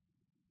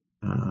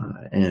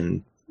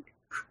and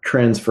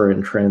transfer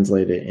and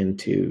translate it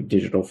into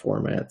digital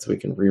format so we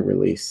can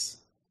re-release.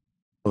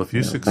 Well, if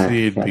you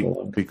succeed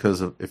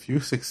because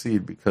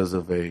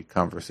of a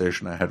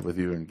conversation I had with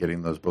you in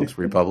getting those books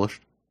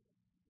republished,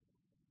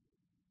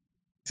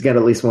 he's got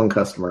at least one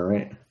customer,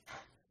 right?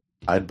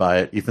 I'd buy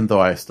it, even though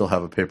I still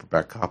have a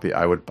paperback copy.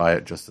 I would buy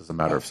it just as a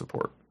matter of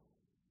support.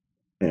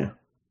 Yeah.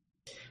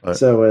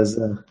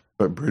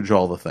 But Bridge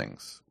All the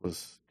Things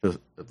was just,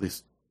 at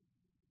least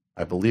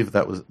I believe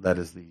that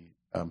is the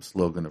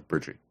slogan of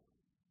Bridgie.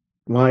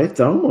 Well, it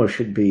almost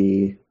should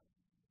be,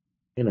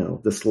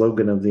 the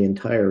slogan of the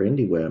entire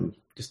IndieWeb,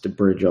 just to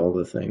bridge all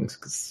the things,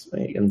 because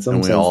in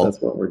some sense that's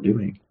what we're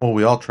doing. Well,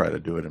 we all try to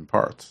do it in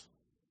parts.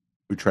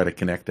 We try to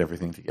connect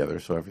everything together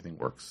so everything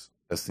works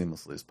as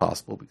seamlessly as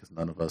possible, because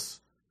none of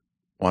us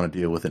want to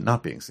deal with it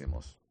not being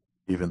seamless.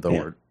 Even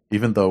though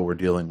we're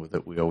dealing with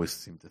it, we always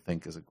seem to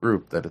think as a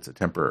group that it's a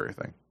temporary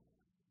thing.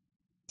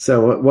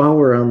 So while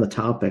we're on the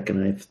topic,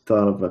 and I've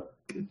thought of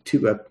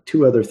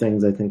two other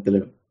things I think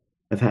that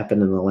have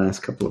happened in the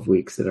last couple of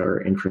weeks that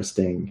are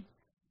interesting.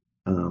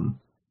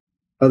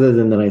 Other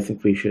than that, I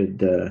think we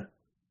should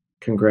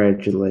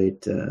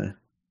congratulate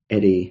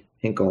Eddie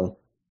Hinkle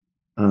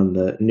on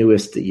the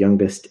newest,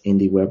 youngest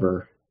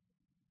IndieWebber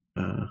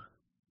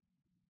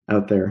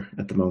out there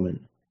at the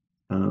moment.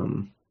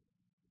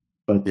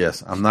 But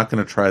yes, I'm not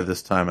going to try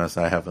this time as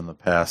I have in the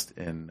past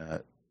in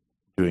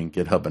doing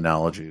GitHub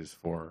analogies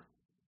for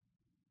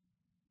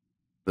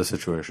the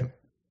situation.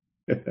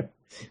 It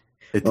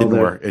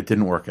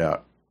didn't work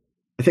out.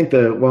 I think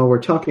while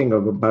we're talking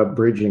about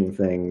bridging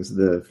things,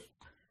 the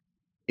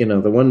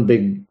one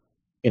big,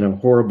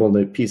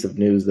 horrible piece of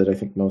news that I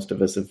think most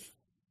of us have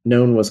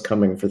known was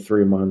coming for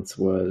 3 months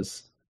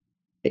was,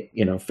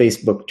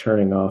 Facebook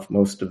turning off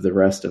most of the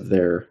rest of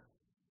their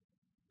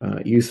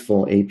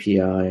useful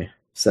API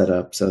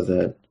setup so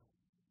that,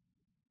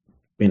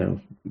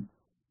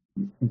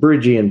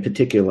 Bridgie in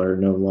particular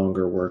no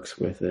longer works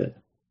with it.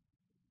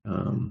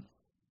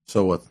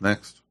 So what's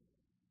next?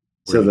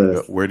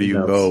 Where do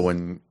you go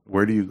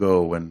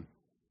when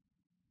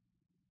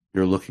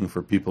you're looking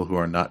for people who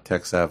are not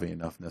tech savvy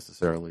enough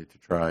necessarily to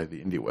try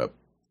the IndieWeb?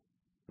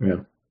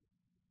 Yeah.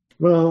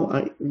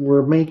 Well,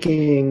 we're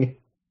making.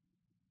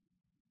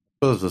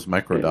 So this was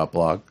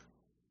micro.blog.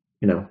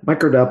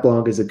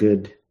 Micro.blog is a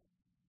good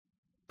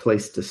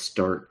place to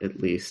start,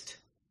 at least,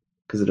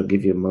 because it'll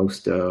give you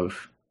most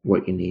of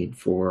what you need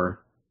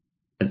for,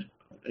 a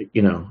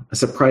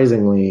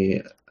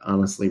surprisingly,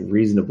 honestly,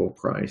 reasonable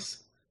price.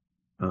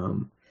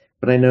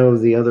 But I know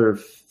the other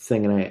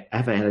thing, and I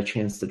haven't had a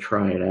chance to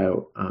try it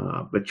out,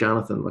 but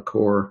Jonathan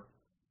LaCour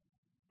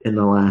in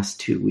the last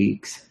 2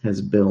 weeks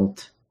has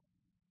built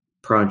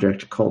a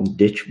project called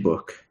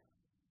Ditchbook.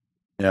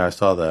 Yeah, I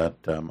saw that.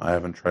 I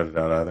haven't tried it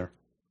out either.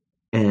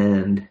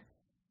 And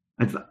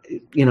I've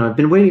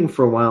been waiting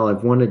for a while.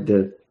 I've wanted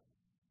to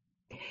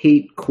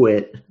hate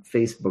quit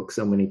Facebook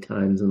so many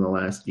times in the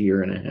last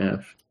year and a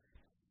half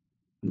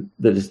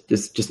that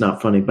it's just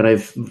not funny. But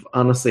I've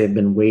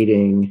been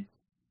waiting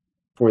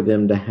for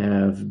them to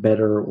have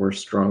better or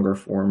stronger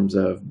forms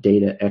of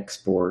data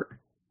export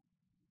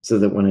so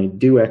that when I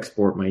do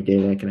export my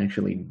data, I can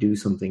actually do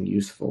something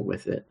useful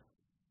with it.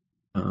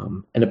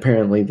 And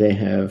apparently they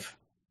have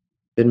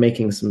been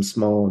making some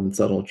small and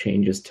subtle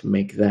changes to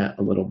make that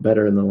a little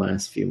better in the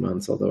last few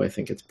months, although I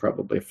think it's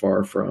probably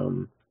far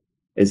from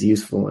as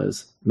useful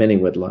as many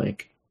would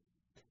like.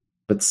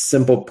 But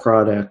simple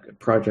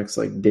projects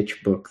like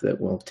Ditchbook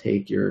that will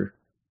take your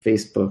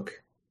Facebook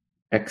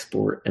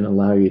export and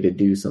allow you to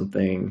do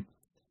something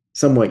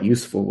somewhat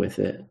useful with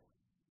it.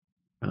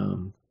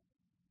 And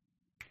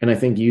I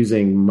think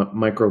using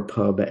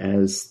MicroPub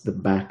as the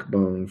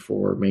backbone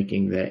for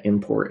making that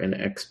import and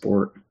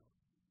export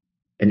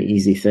an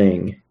easy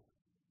thing.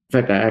 In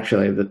fact,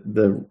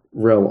 the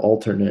rel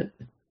alternate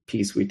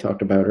piece we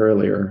talked about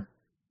earlier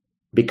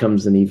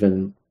becomes an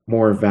even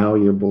more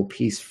valuable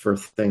piece for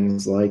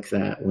things like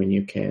that when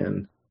you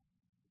can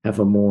have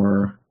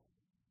a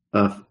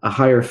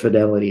higher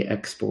fidelity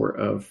export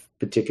of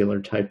particular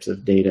types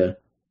of data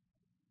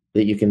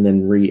that you can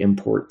then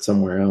re-import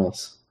somewhere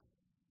else.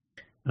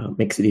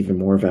 Makes it even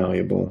more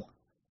valuable.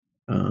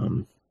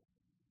 But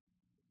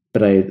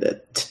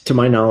to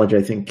my knowledge,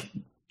 I think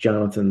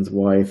Jonathan's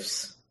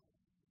wife's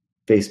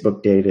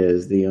Facebook data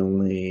is the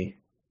only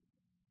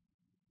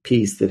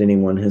piece that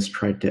anyone has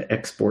tried to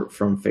export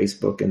from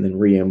Facebook and then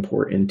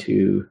re-import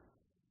into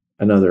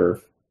another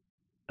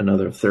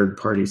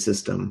third-party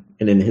system.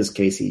 And in his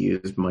case, he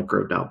used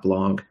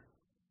micro.blog.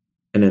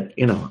 And it,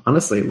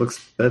 honestly, it looks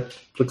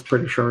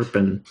pretty sharp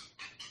and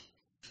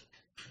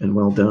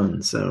well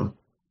done. So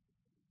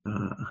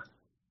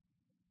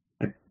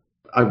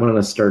I want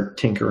to start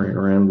tinkering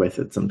around with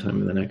it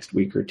sometime in the next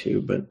week or two,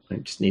 but I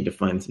just need to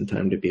find some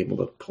time to be able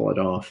to pull it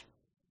off.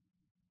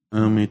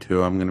 Oh, me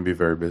too. I'm going to be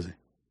very busy.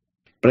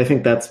 But I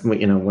think that's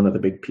one of the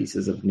big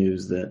pieces of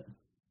news that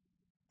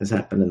has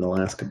happened in the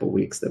last couple of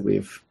weeks that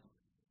we've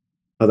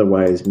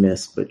otherwise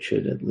missed, but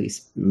should at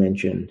least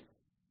mention.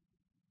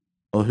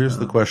 Well, here's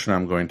the question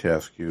I'm going to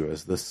ask you: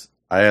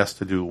 I asked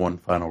to do one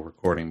final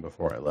recording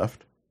before I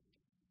left,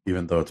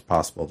 even though it's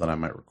possible that I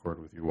might record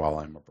with you while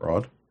I'm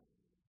abroad.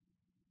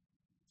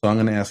 So I'm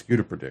going to ask you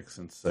to predict,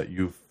 since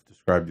you've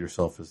described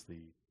yourself as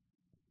the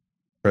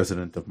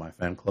president of my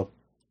fan club.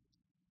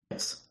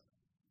 Yes.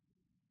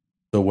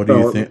 So what do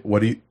you think?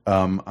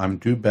 I'm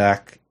due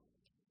back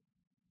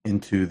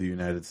into the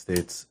United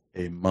States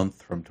a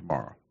month from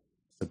tomorrow,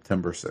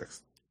 September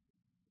 6th,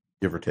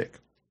 give or take.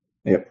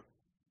 Yep.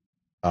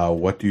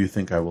 What do you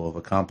think I will have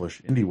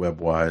accomplished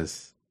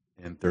IndieWeb-wise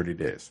in 30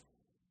 days?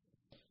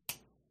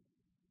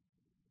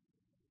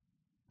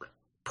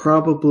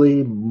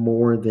 Probably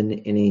more than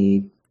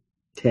any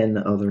 10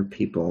 other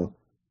people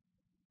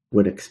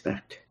would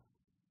expect.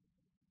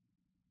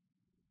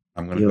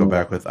 I'm going to go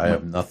back with I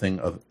have nothing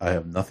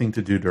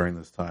to do during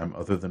this time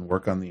other than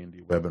work on the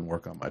IndieWeb and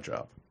work on my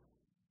job.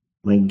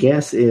 My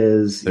guess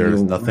is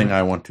there's nothing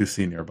I want to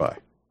see nearby.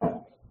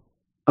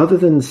 Other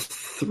than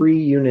 3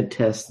 unit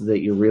tests that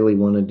you really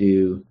want to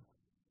do,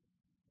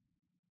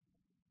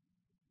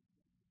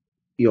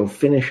 you'll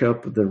finish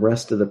up the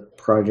rest of the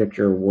project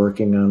you're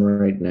working on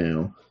right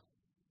now.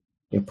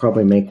 You'll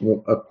probably make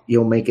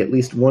at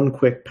least one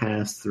quick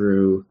pass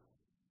through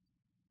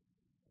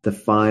the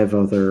 5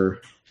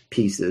 other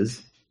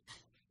pieces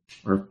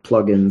or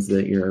plugins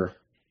that you're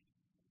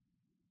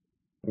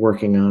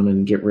working on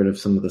and get rid of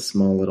some of the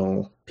small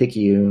little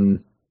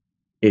picayune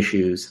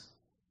issues.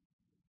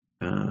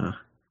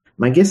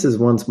 My guess is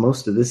once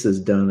most of this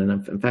is done,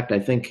 and in fact, I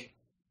think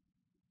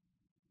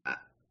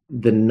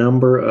the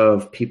number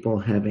of people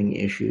having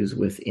issues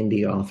with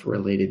IndieAuth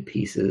related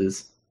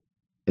pieces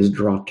has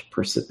dropped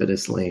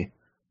precipitously,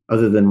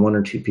 other than 1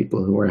 or 2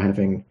 people who are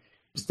having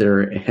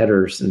their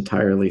headers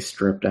entirely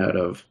stripped out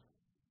of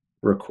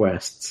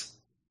requests,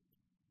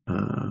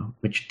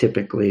 which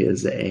typically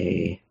is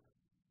a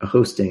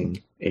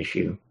hosting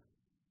issue.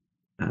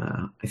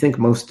 I think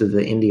most of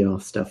the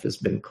IndieAuth stuff has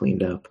been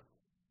cleaned up.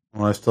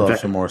 Well, I still have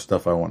some more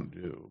stuff I want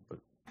to do. But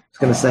I was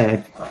going to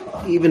say,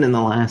 even in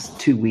the last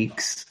 2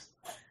 weeks,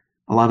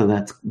 a lot of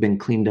that's been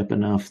cleaned up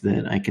enough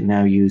that I can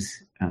now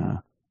use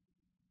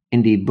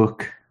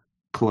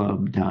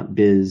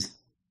indiebookclub.biz.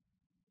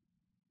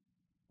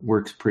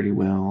 Works pretty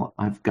well.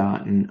 I've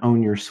gotten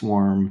Own Your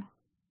Swarm,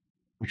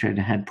 which I'd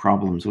had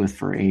problems with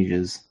for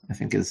ages, I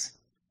think is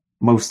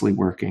mostly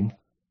working.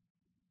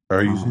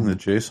 Are you using the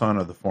JSON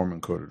or the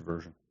form encoded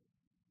version?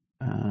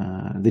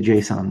 The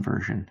JSON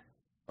version.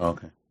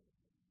 Okay.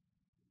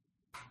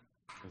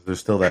 There's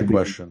still that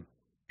question.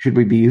 Should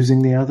we be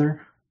using the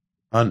other?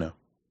 No.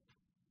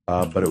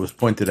 But it was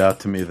pointed out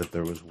to me that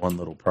there was one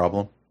little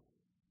problem.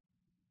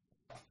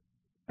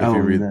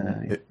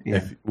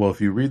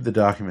 If you read the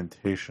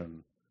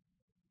documentation,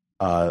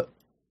 there's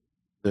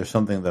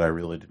something that I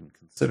really didn't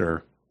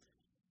consider.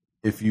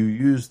 If you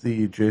use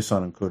the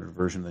JSON encoded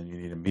version, then you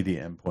need a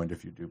media endpoint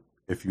if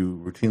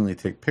you routinely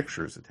take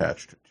pictures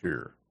attached to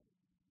your.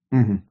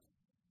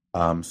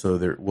 Mm-hmm. So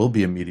there will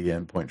be a media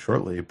endpoint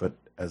shortly, but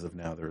as of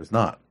now, there is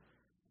not.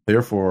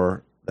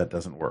 Therefore, that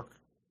doesn't work.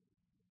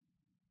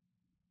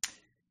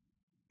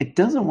 It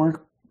doesn't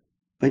work,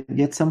 but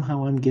yet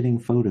somehow I'm getting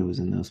photos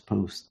in those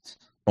posts.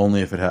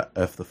 Only if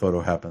the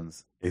photo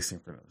happens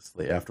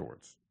asynchronously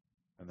afterwards,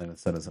 and then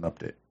it's sent as an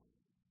update.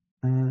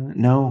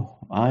 No,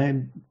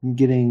 I'm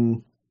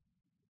getting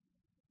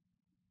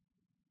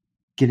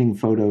getting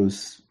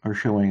photos are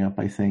showing up,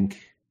 I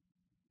think.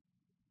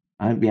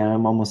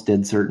 I'm almost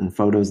dead certain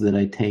photos that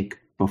I take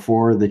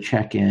before the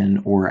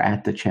check-in or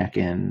at the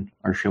check-in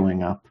are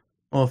showing up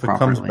Well,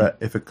 properly.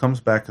 if it comes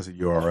back as a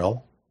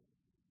URL,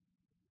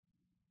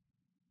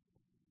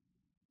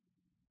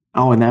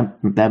 Oh, and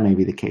that may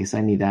be the case. I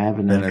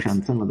haven't then actually it's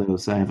on some of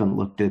those. I haven't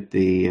looked at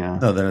the.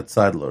 no, then it's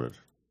side loaded.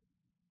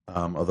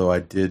 Although I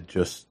did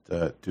just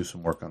do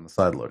some work on the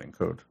side loading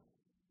code.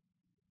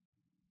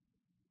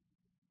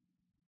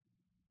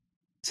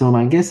 So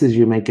my guess is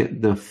you make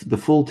it the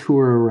full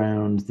tour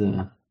around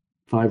the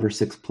 5 or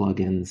 6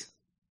 plugins,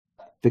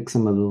 fix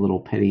some of the little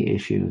petty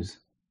issues,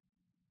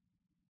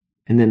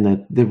 and then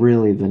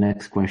the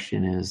next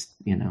question is,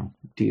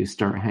 do you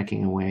start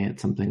hacking away at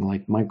something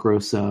like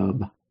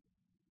microsub?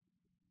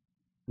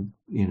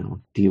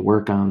 Do you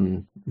work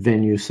on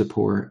venue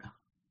support?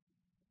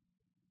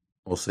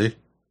 We'll see.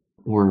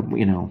 Or,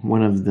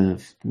 one of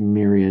the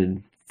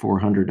myriad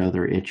 400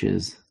 other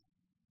itches,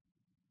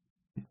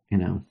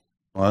 Well,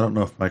 I don't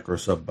know if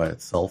microsub by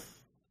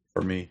itself,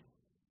 for me,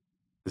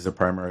 is a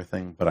primary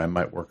thing, but I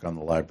might work on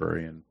the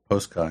library in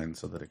Postkind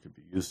so that it could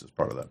be used as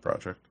part of that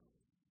project.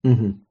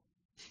 Mm-hmm.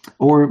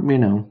 Or,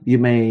 you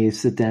may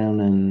sit down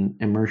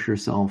and immerse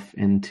yourself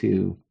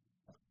into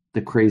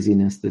the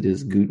craziness that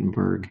is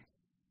Gutenberg.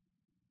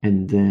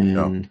 And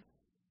then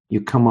you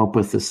come up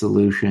with a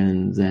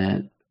solution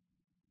that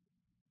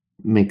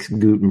makes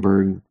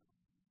Gutenberg,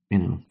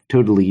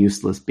 totally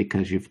useless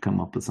because you've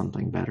come up with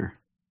something better.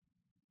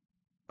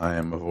 I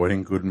am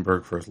avoiding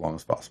Gutenberg for as long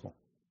as possible.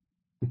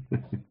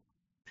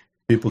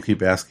 People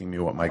keep asking me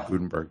what my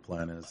Gutenberg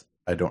plan is.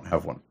 I don't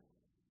have one.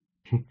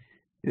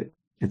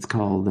 It's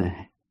called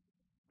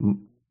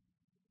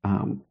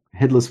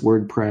Headless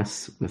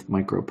WordPress with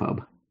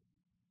MicroPub.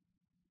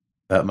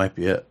 That might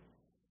be it.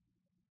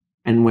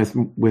 And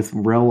with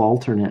rel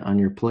alternate on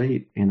your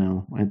plate,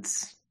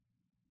 it's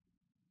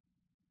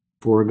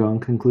foregone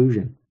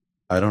conclusion.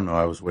 I don't know.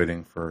 I was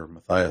waiting for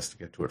Matthias to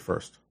get to it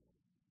first.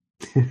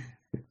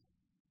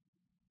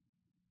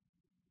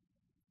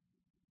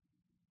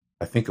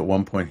 I think at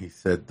one point he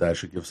said that I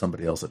should give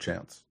somebody else a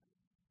chance.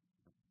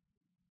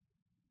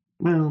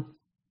 Well,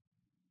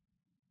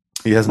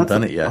 he hasn't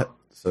done it yet,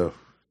 so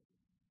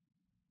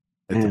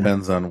it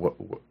depends on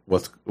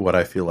what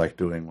I feel like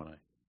doing when I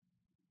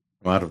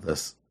come out of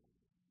this.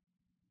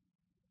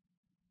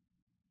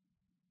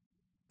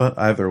 But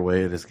either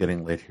way, it is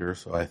getting late here,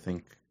 so I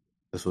think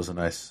this was a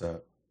nice,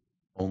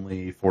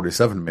 only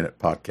 47-minute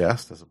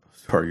podcast as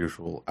opposed to our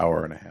usual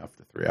hour and a half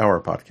to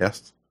 3-hour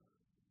podcasts.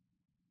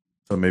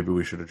 So maybe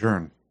we should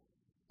adjourn.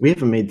 We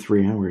haven't made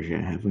 3 hours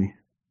yet, have we?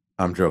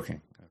 I'm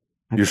joking.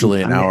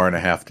 Usually an hour and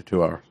a half to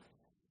 2 hours.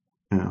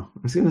 Oh, I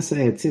was going to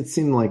say, it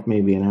seemed like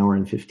maybe an hour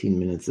and 15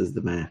 minutes is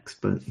the max,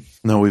 but...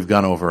 No, we've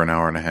gone over an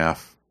hour and a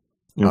half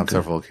on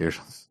several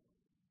occasions.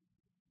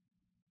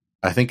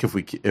 I think if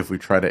we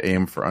try to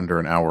aim for under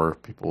an hour,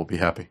 people will be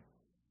happy.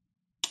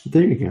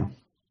 There you go.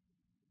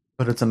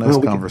 But it's a nice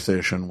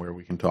conversation where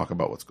we can talk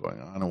about what's going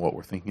on and what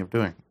we're thinking of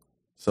doing.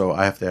 So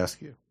I have to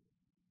ask you,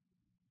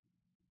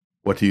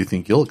 what do you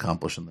think you'll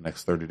accomplish in the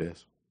next 30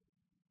 days?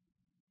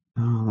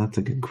 Oh, that's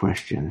a good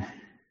question.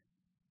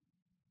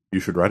 You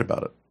should write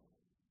about it.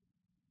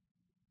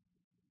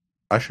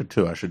 I should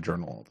too. I should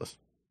journal all this.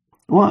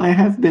 Well, I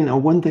have been,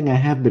 one thing I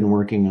have been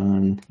working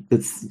on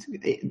that's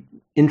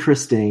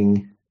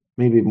interesting,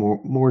 maybe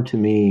more to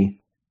me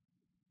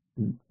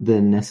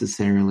than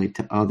necessarily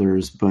to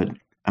others, but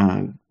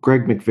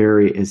Greg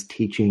McVeary is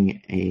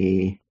teaching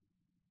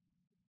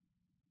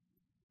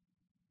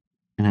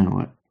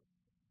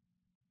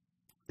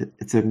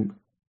it's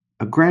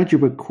a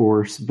graduate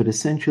course, but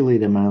essentially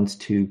it amounts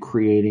to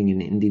creating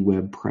an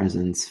IndieWeb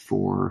presence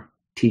for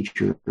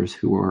teachers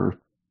who are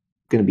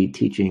going to be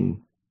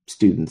teaching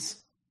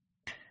students.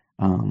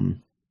 But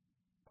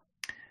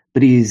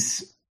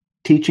he's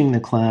teaching the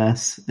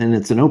class, and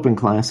it's an open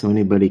class, so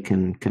anybody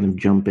can kind of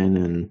jump in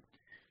and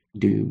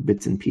do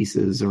bits and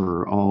pieces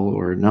or all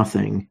or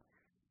nothing.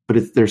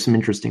 But there's some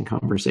interesting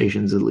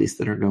conversations, at least,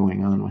 that are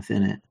going on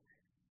within it.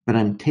 But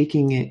I'm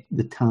taking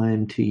the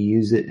time to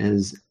use it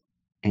as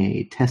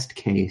a test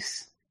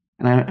case.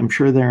 And I'm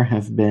sure there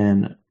have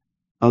been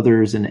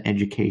others in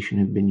education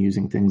who've been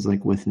using things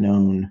like with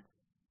Known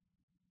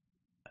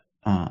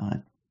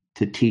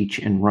to teach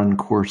and run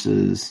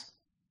courses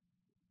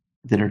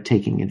that are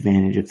taking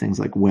advantage of things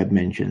like web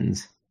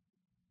mentions.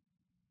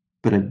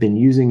 But I've been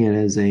using it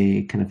as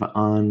a kind of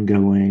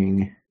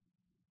ongoing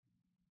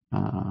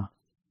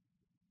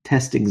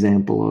test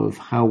example of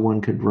how one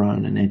could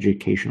run an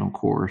educational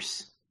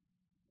course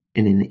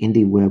in an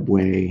IndieWeb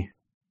way,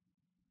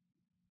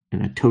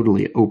 in a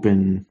totally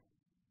open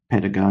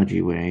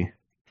pedagogy way,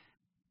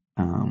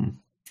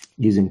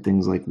 using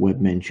things like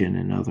web mention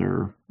and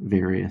other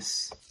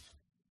various...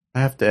 I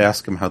have to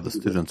ask him how the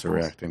students are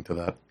reacting to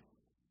that.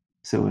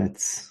 So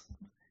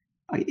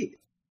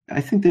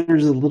I think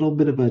there's a little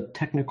bit of a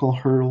technical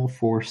hurdle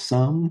for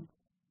some,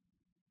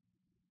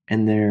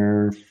 and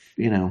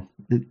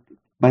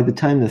by the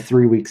time the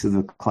 3 weeks of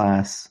the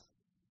class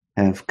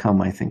have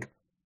come, I think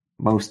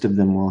most of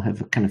them will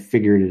have kind of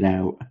figured it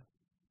out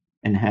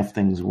and have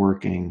things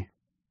working.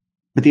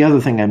 But the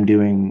other thing I'm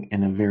doing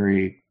in a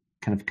very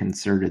kind of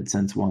concerted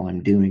sense while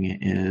I'm doing it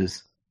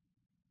is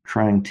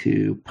trying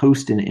to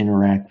post and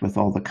interact with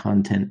all the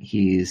content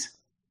he's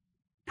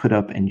put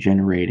up and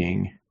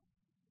generating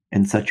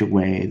in such a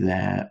way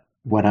that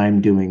what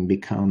I'm doing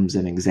becomes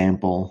an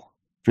example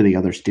for the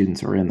other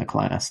students who are in the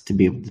class to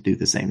be able to do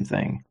the same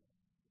thing.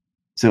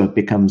 So it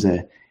becomes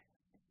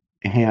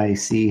hey, I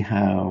see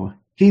how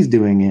he's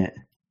doing it.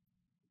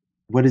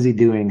 What is he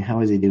doing? How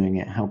is he doing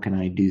it? How can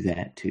I do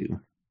that too?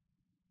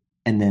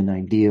 And then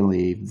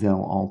ideally,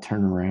 they'll all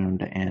turn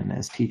around and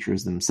as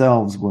teachers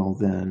themselves will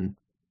then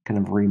kind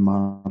of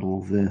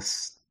remodel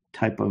this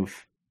type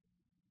of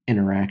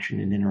interaction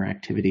and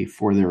interactivity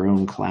for their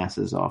own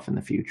classes off in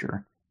the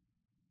future.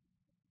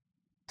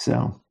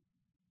 So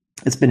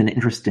it's been an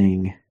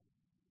interesting,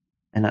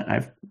 and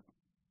I've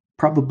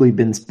probably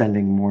been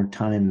spending more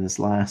time this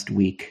last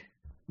week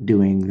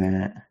doing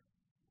that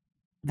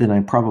than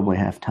I probably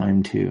have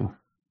time to.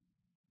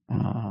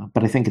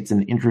 But I think it's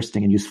an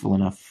interesting and useful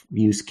enough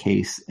use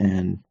case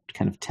and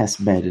kind of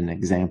test bed and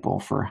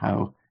example for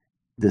how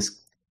this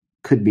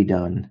could be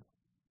done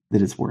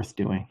that it's worth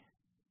doing.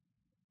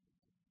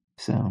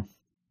 So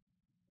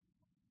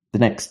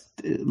at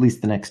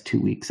least the next 2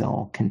 weeks,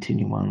 I'll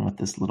continue on with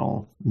this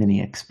little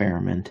mini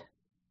experiment.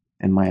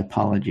 And my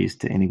apologies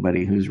to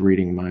anybody who's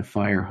reading my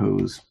fire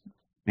hose,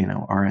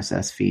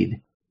 RSS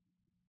feed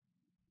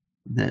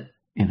that,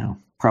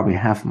 probably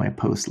half of my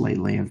posts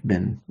lately have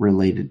been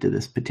related to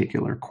this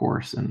particular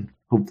course, and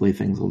hopefully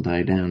things will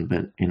die down.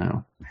 But,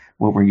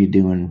 what were you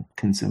doing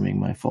consuming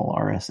my full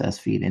RSS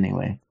feed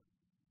anyway?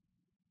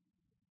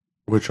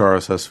 Which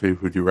RSS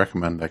feed would you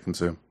recommend I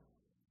consume?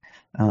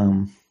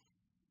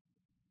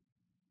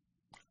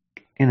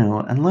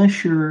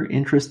 Unless you're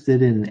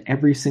interested in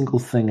every single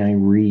thing I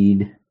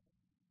read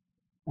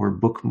or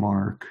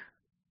bookmark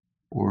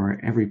or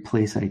every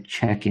place I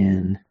check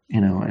in,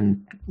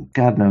 and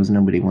God knows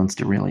nobody wants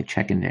to really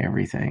check into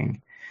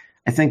everything.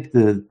 I think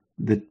the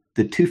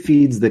two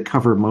feeds that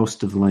cover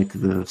most of like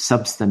the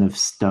substantive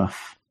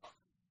stuff,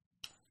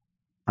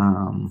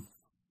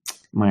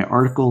 my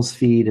articles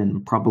feed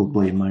and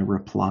probably my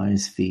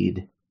replies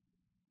feed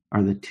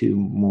are the two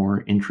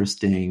more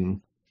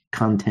interesting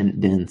content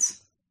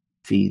dense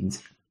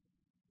feeds.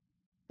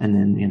 And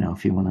then,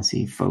 if you want to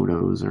see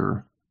photos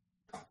or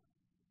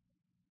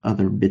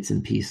other bits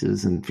and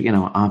pieces, and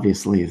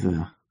obviously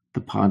the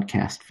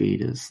podcast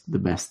feed is the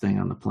best thing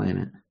on the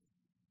planet.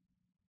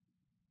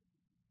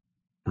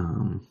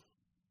 Well,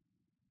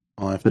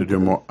 I have to do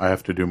more. I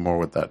have to do more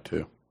with that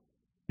too.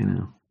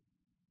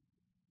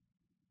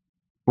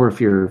 Or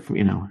if you're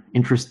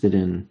interested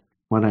in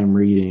what I'm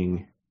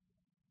reading,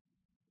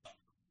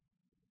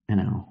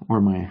 or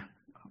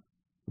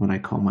what I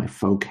call my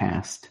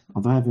focast.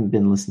 Although I haven't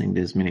been listening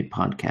to as many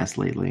podcasts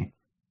lately,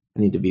 I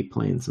need to be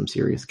playing some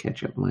serious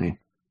catch up. My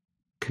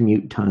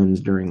commute times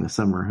during the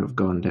summer have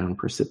gone down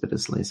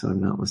precipitously, so I'm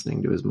not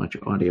listening to as much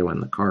audio in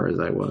the car as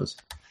I was.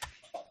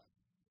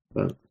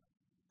 But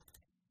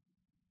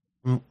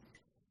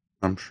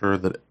I'm sure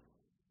that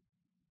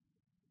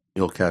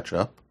you'll catch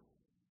up,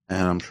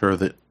 and I'm sure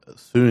that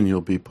soon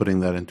you'll be putting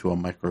that into a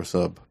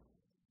microsub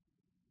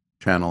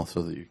channel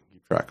so that you can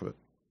keep track of it.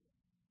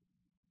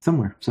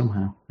 Somewhere,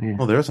 somehow, yeah.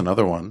 Well, there's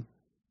another one.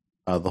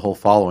 The whole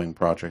following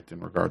project in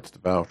regards to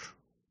Vouch.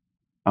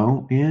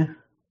 Oh, yeah.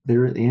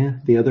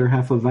 The other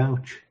half of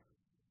Vouch.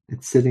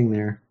 It's sitting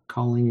there,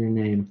 calling your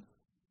name.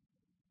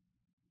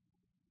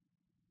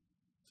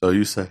 So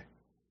you say.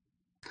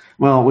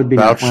 Well, it would be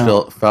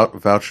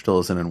Vouch still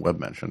isn't in web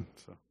mention.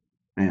 So.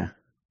 Yeah.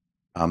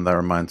 That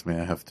reminds me,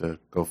 I have to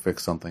go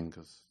fix something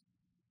because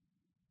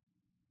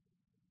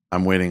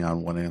I'm waiting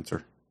on one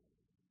answer.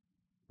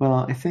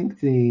 Well, I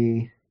think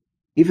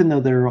even though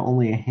there are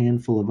only a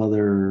handful of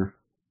other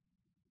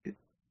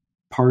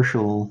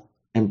partial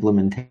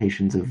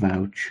implementations of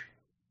Vouch,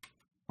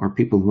 or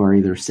people who are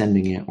either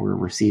sending it or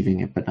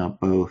receiving it, but not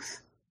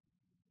both,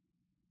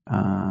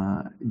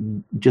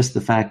 just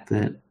the fact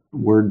that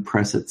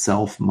WordPress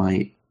itself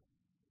might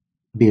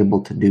be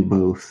able to do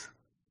both.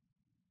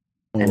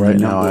 Well, right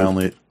now,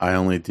 I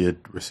only did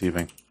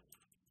receiving.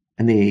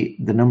 And the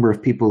number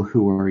of people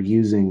who are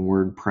using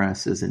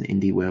WordPress as an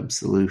IndieWeb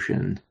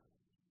solution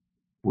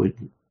would,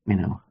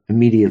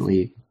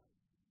 immediately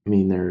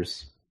mean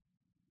there's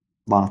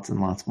lots and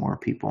lots more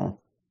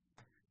people,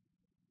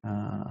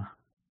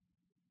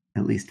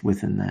 at least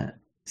within that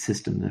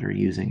system, that are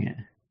using it.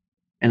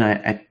 And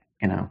I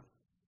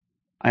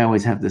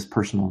always have this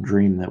personal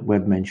dream that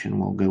web mention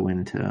will go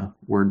into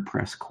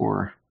WordPress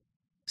core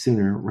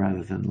sooner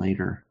rather than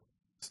later.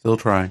 Still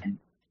trying.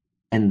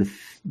 And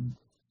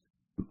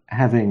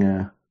having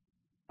a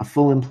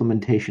full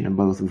implementation of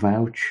both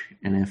Vouch,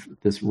 and if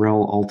this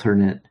rel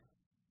alternate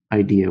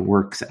idea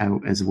works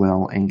out as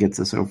well and gets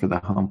us over the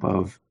hump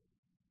of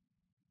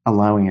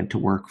allowing it to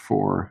work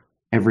for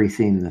every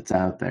theme that's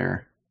out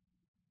there,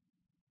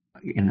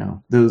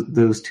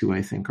 those two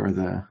I think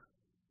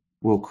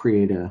will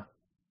create a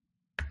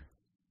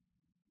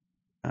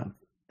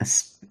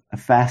a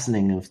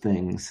fastening of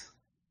things.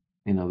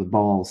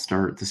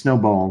 The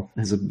snowball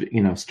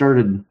has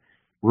started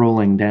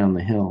rolling down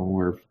the hill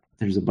where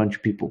there's a bunch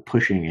of people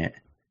pushing it,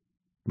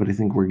 but I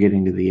think we're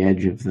getting to the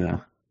edge of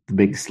the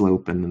big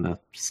slope, and then the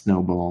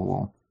snowball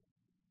will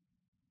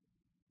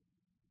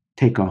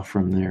take off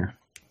from there.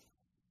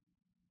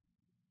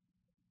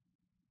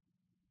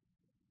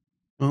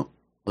 Well,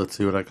 let's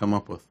see what I come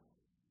up with.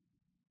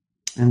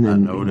 And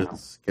then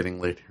it's getting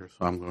late here,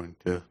 so I'm going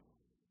to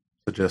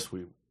suggest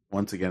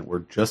we're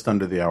just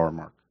under the hour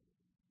mark.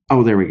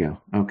 Oh, there we go.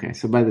 Okay,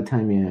 so by the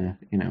time you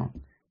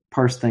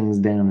parse things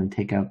down and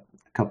take out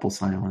a couple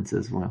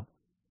silences, well,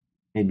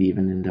 maybe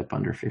even end up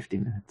under 50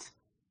 minutes.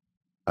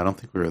 I don't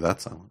think we were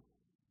that silent.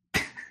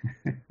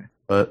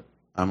 But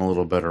I'm a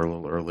little better a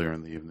little earlier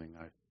in the evening.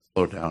 I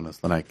slow down as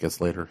the night gets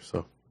later,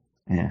 so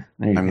yeah,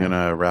 I'm going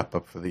to wrap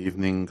up for the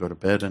evening, go to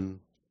bed, and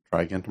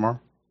try again tomorrow.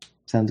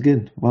 Sounds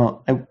good.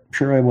 Well, I'm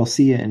sure I will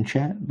see you in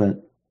chat,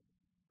 but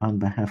on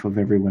behalf of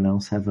everyone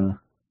else, have a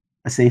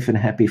safe and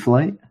happy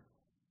flight,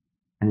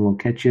 and we'll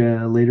catch you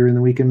later in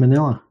the week in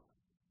Manila.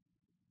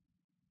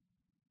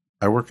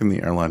 I work in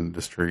the airline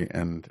industry,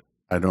 and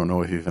I don't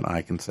know if even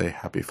I can say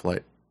happy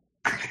flight.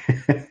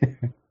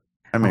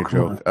 I may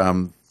joke.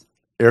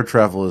 Air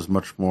travel is a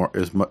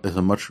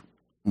much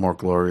more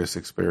glorious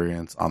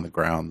experience on the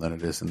ground than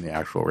it is in the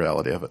actual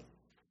reality of it.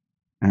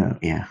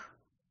 Yeah.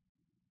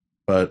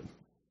 But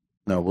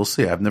no, we'll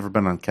see. I've never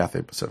been on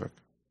Cathay Pacific.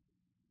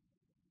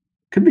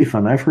 Could be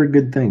fun. I've heard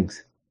good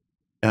things.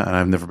 Yeah, and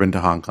I've never been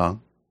to Hong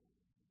Kong.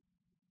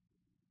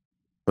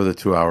 For the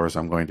 2 hours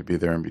I'm going to be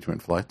there in between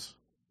flights.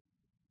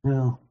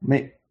 Well,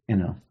 I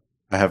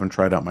haven't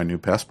tried out my new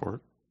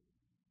passport.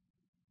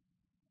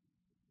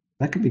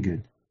 That could be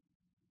good.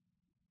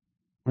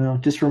 Well,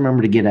 just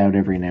remember to get out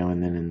every now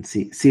and then and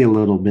see a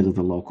little bit of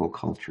the local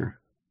culture.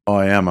 Oh,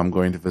 I am. I'm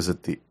going to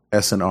visit the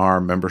S&R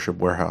membership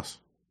warehouse.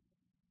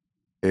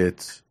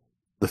 It's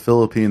the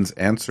Philippines'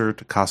 answer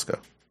to Costco.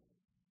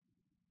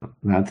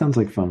 That sounds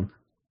like fun.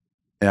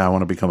 Yeah, I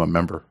want to become a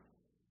member.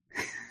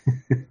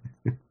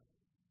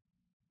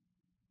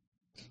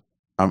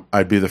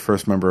 I'd be the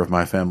first member of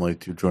my family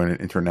to join an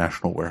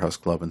international warehouse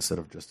club instead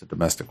of just a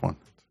domestic one.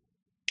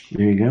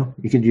 There you go.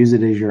 You could use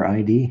it as your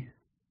ID.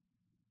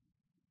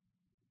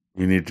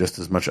 You need just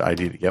as much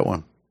ID to get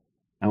one.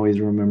 I always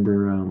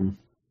remember, in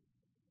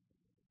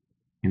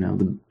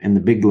the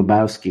Big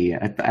Lebowski,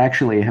 I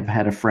actually have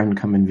had a friend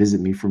come and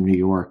visit me from New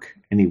York,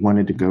 and he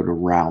wanted to go to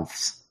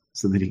Ralph's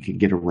so that he could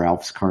get a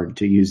Ralph's card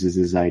to use as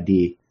his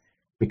ID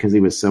because he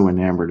was so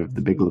enamored of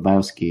the Big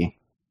Lebowski.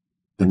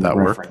 Did that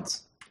work?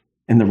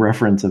 In the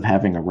reference of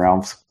having a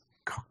Ralph's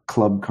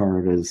club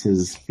card as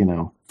his,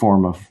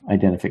 form of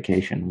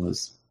identification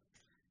was,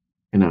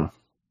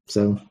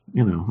 So,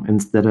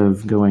 instead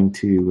of going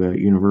to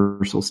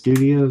Universal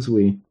Studios,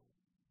 we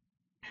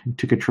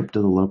took a trip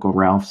to the local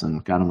Ralph's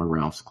and got him a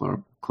Ralph's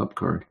club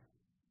card.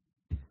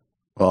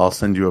 Well, I'll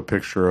send you a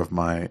picture of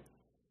my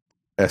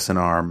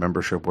S&R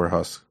membership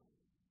warehouse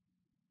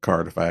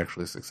card if I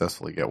actually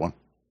successfully get one.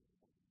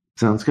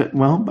 Sounds good.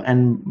 Well,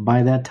 and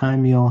by that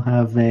time, you'll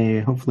have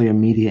hopefully a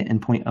media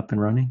endpoint up and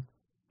running.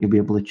 You'll be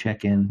able to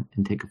check in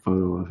and take a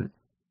photo of it.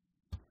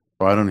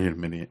 Well, I don't need a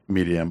media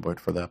endpoint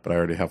for that, but I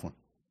already have one.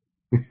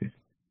 There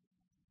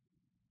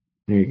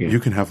you go. You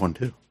can have one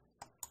too.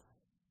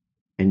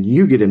 And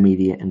you get a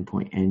media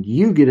endpoint, and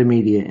you get a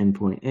media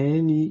endpoint,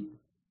 and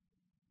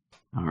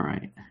all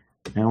right.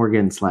 Now we're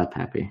getting slap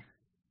happy.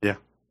 Yeah.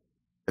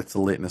 It's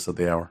the lateness of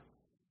the hour.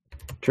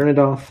 Turn it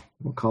off.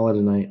 We'll call it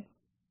a night.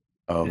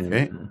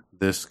 Okay.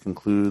 This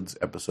concludes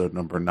episode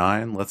number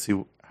 9. Let's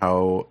see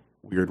how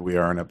weird we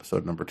are in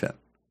episode number 10. All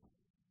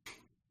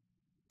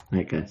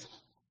right, guys.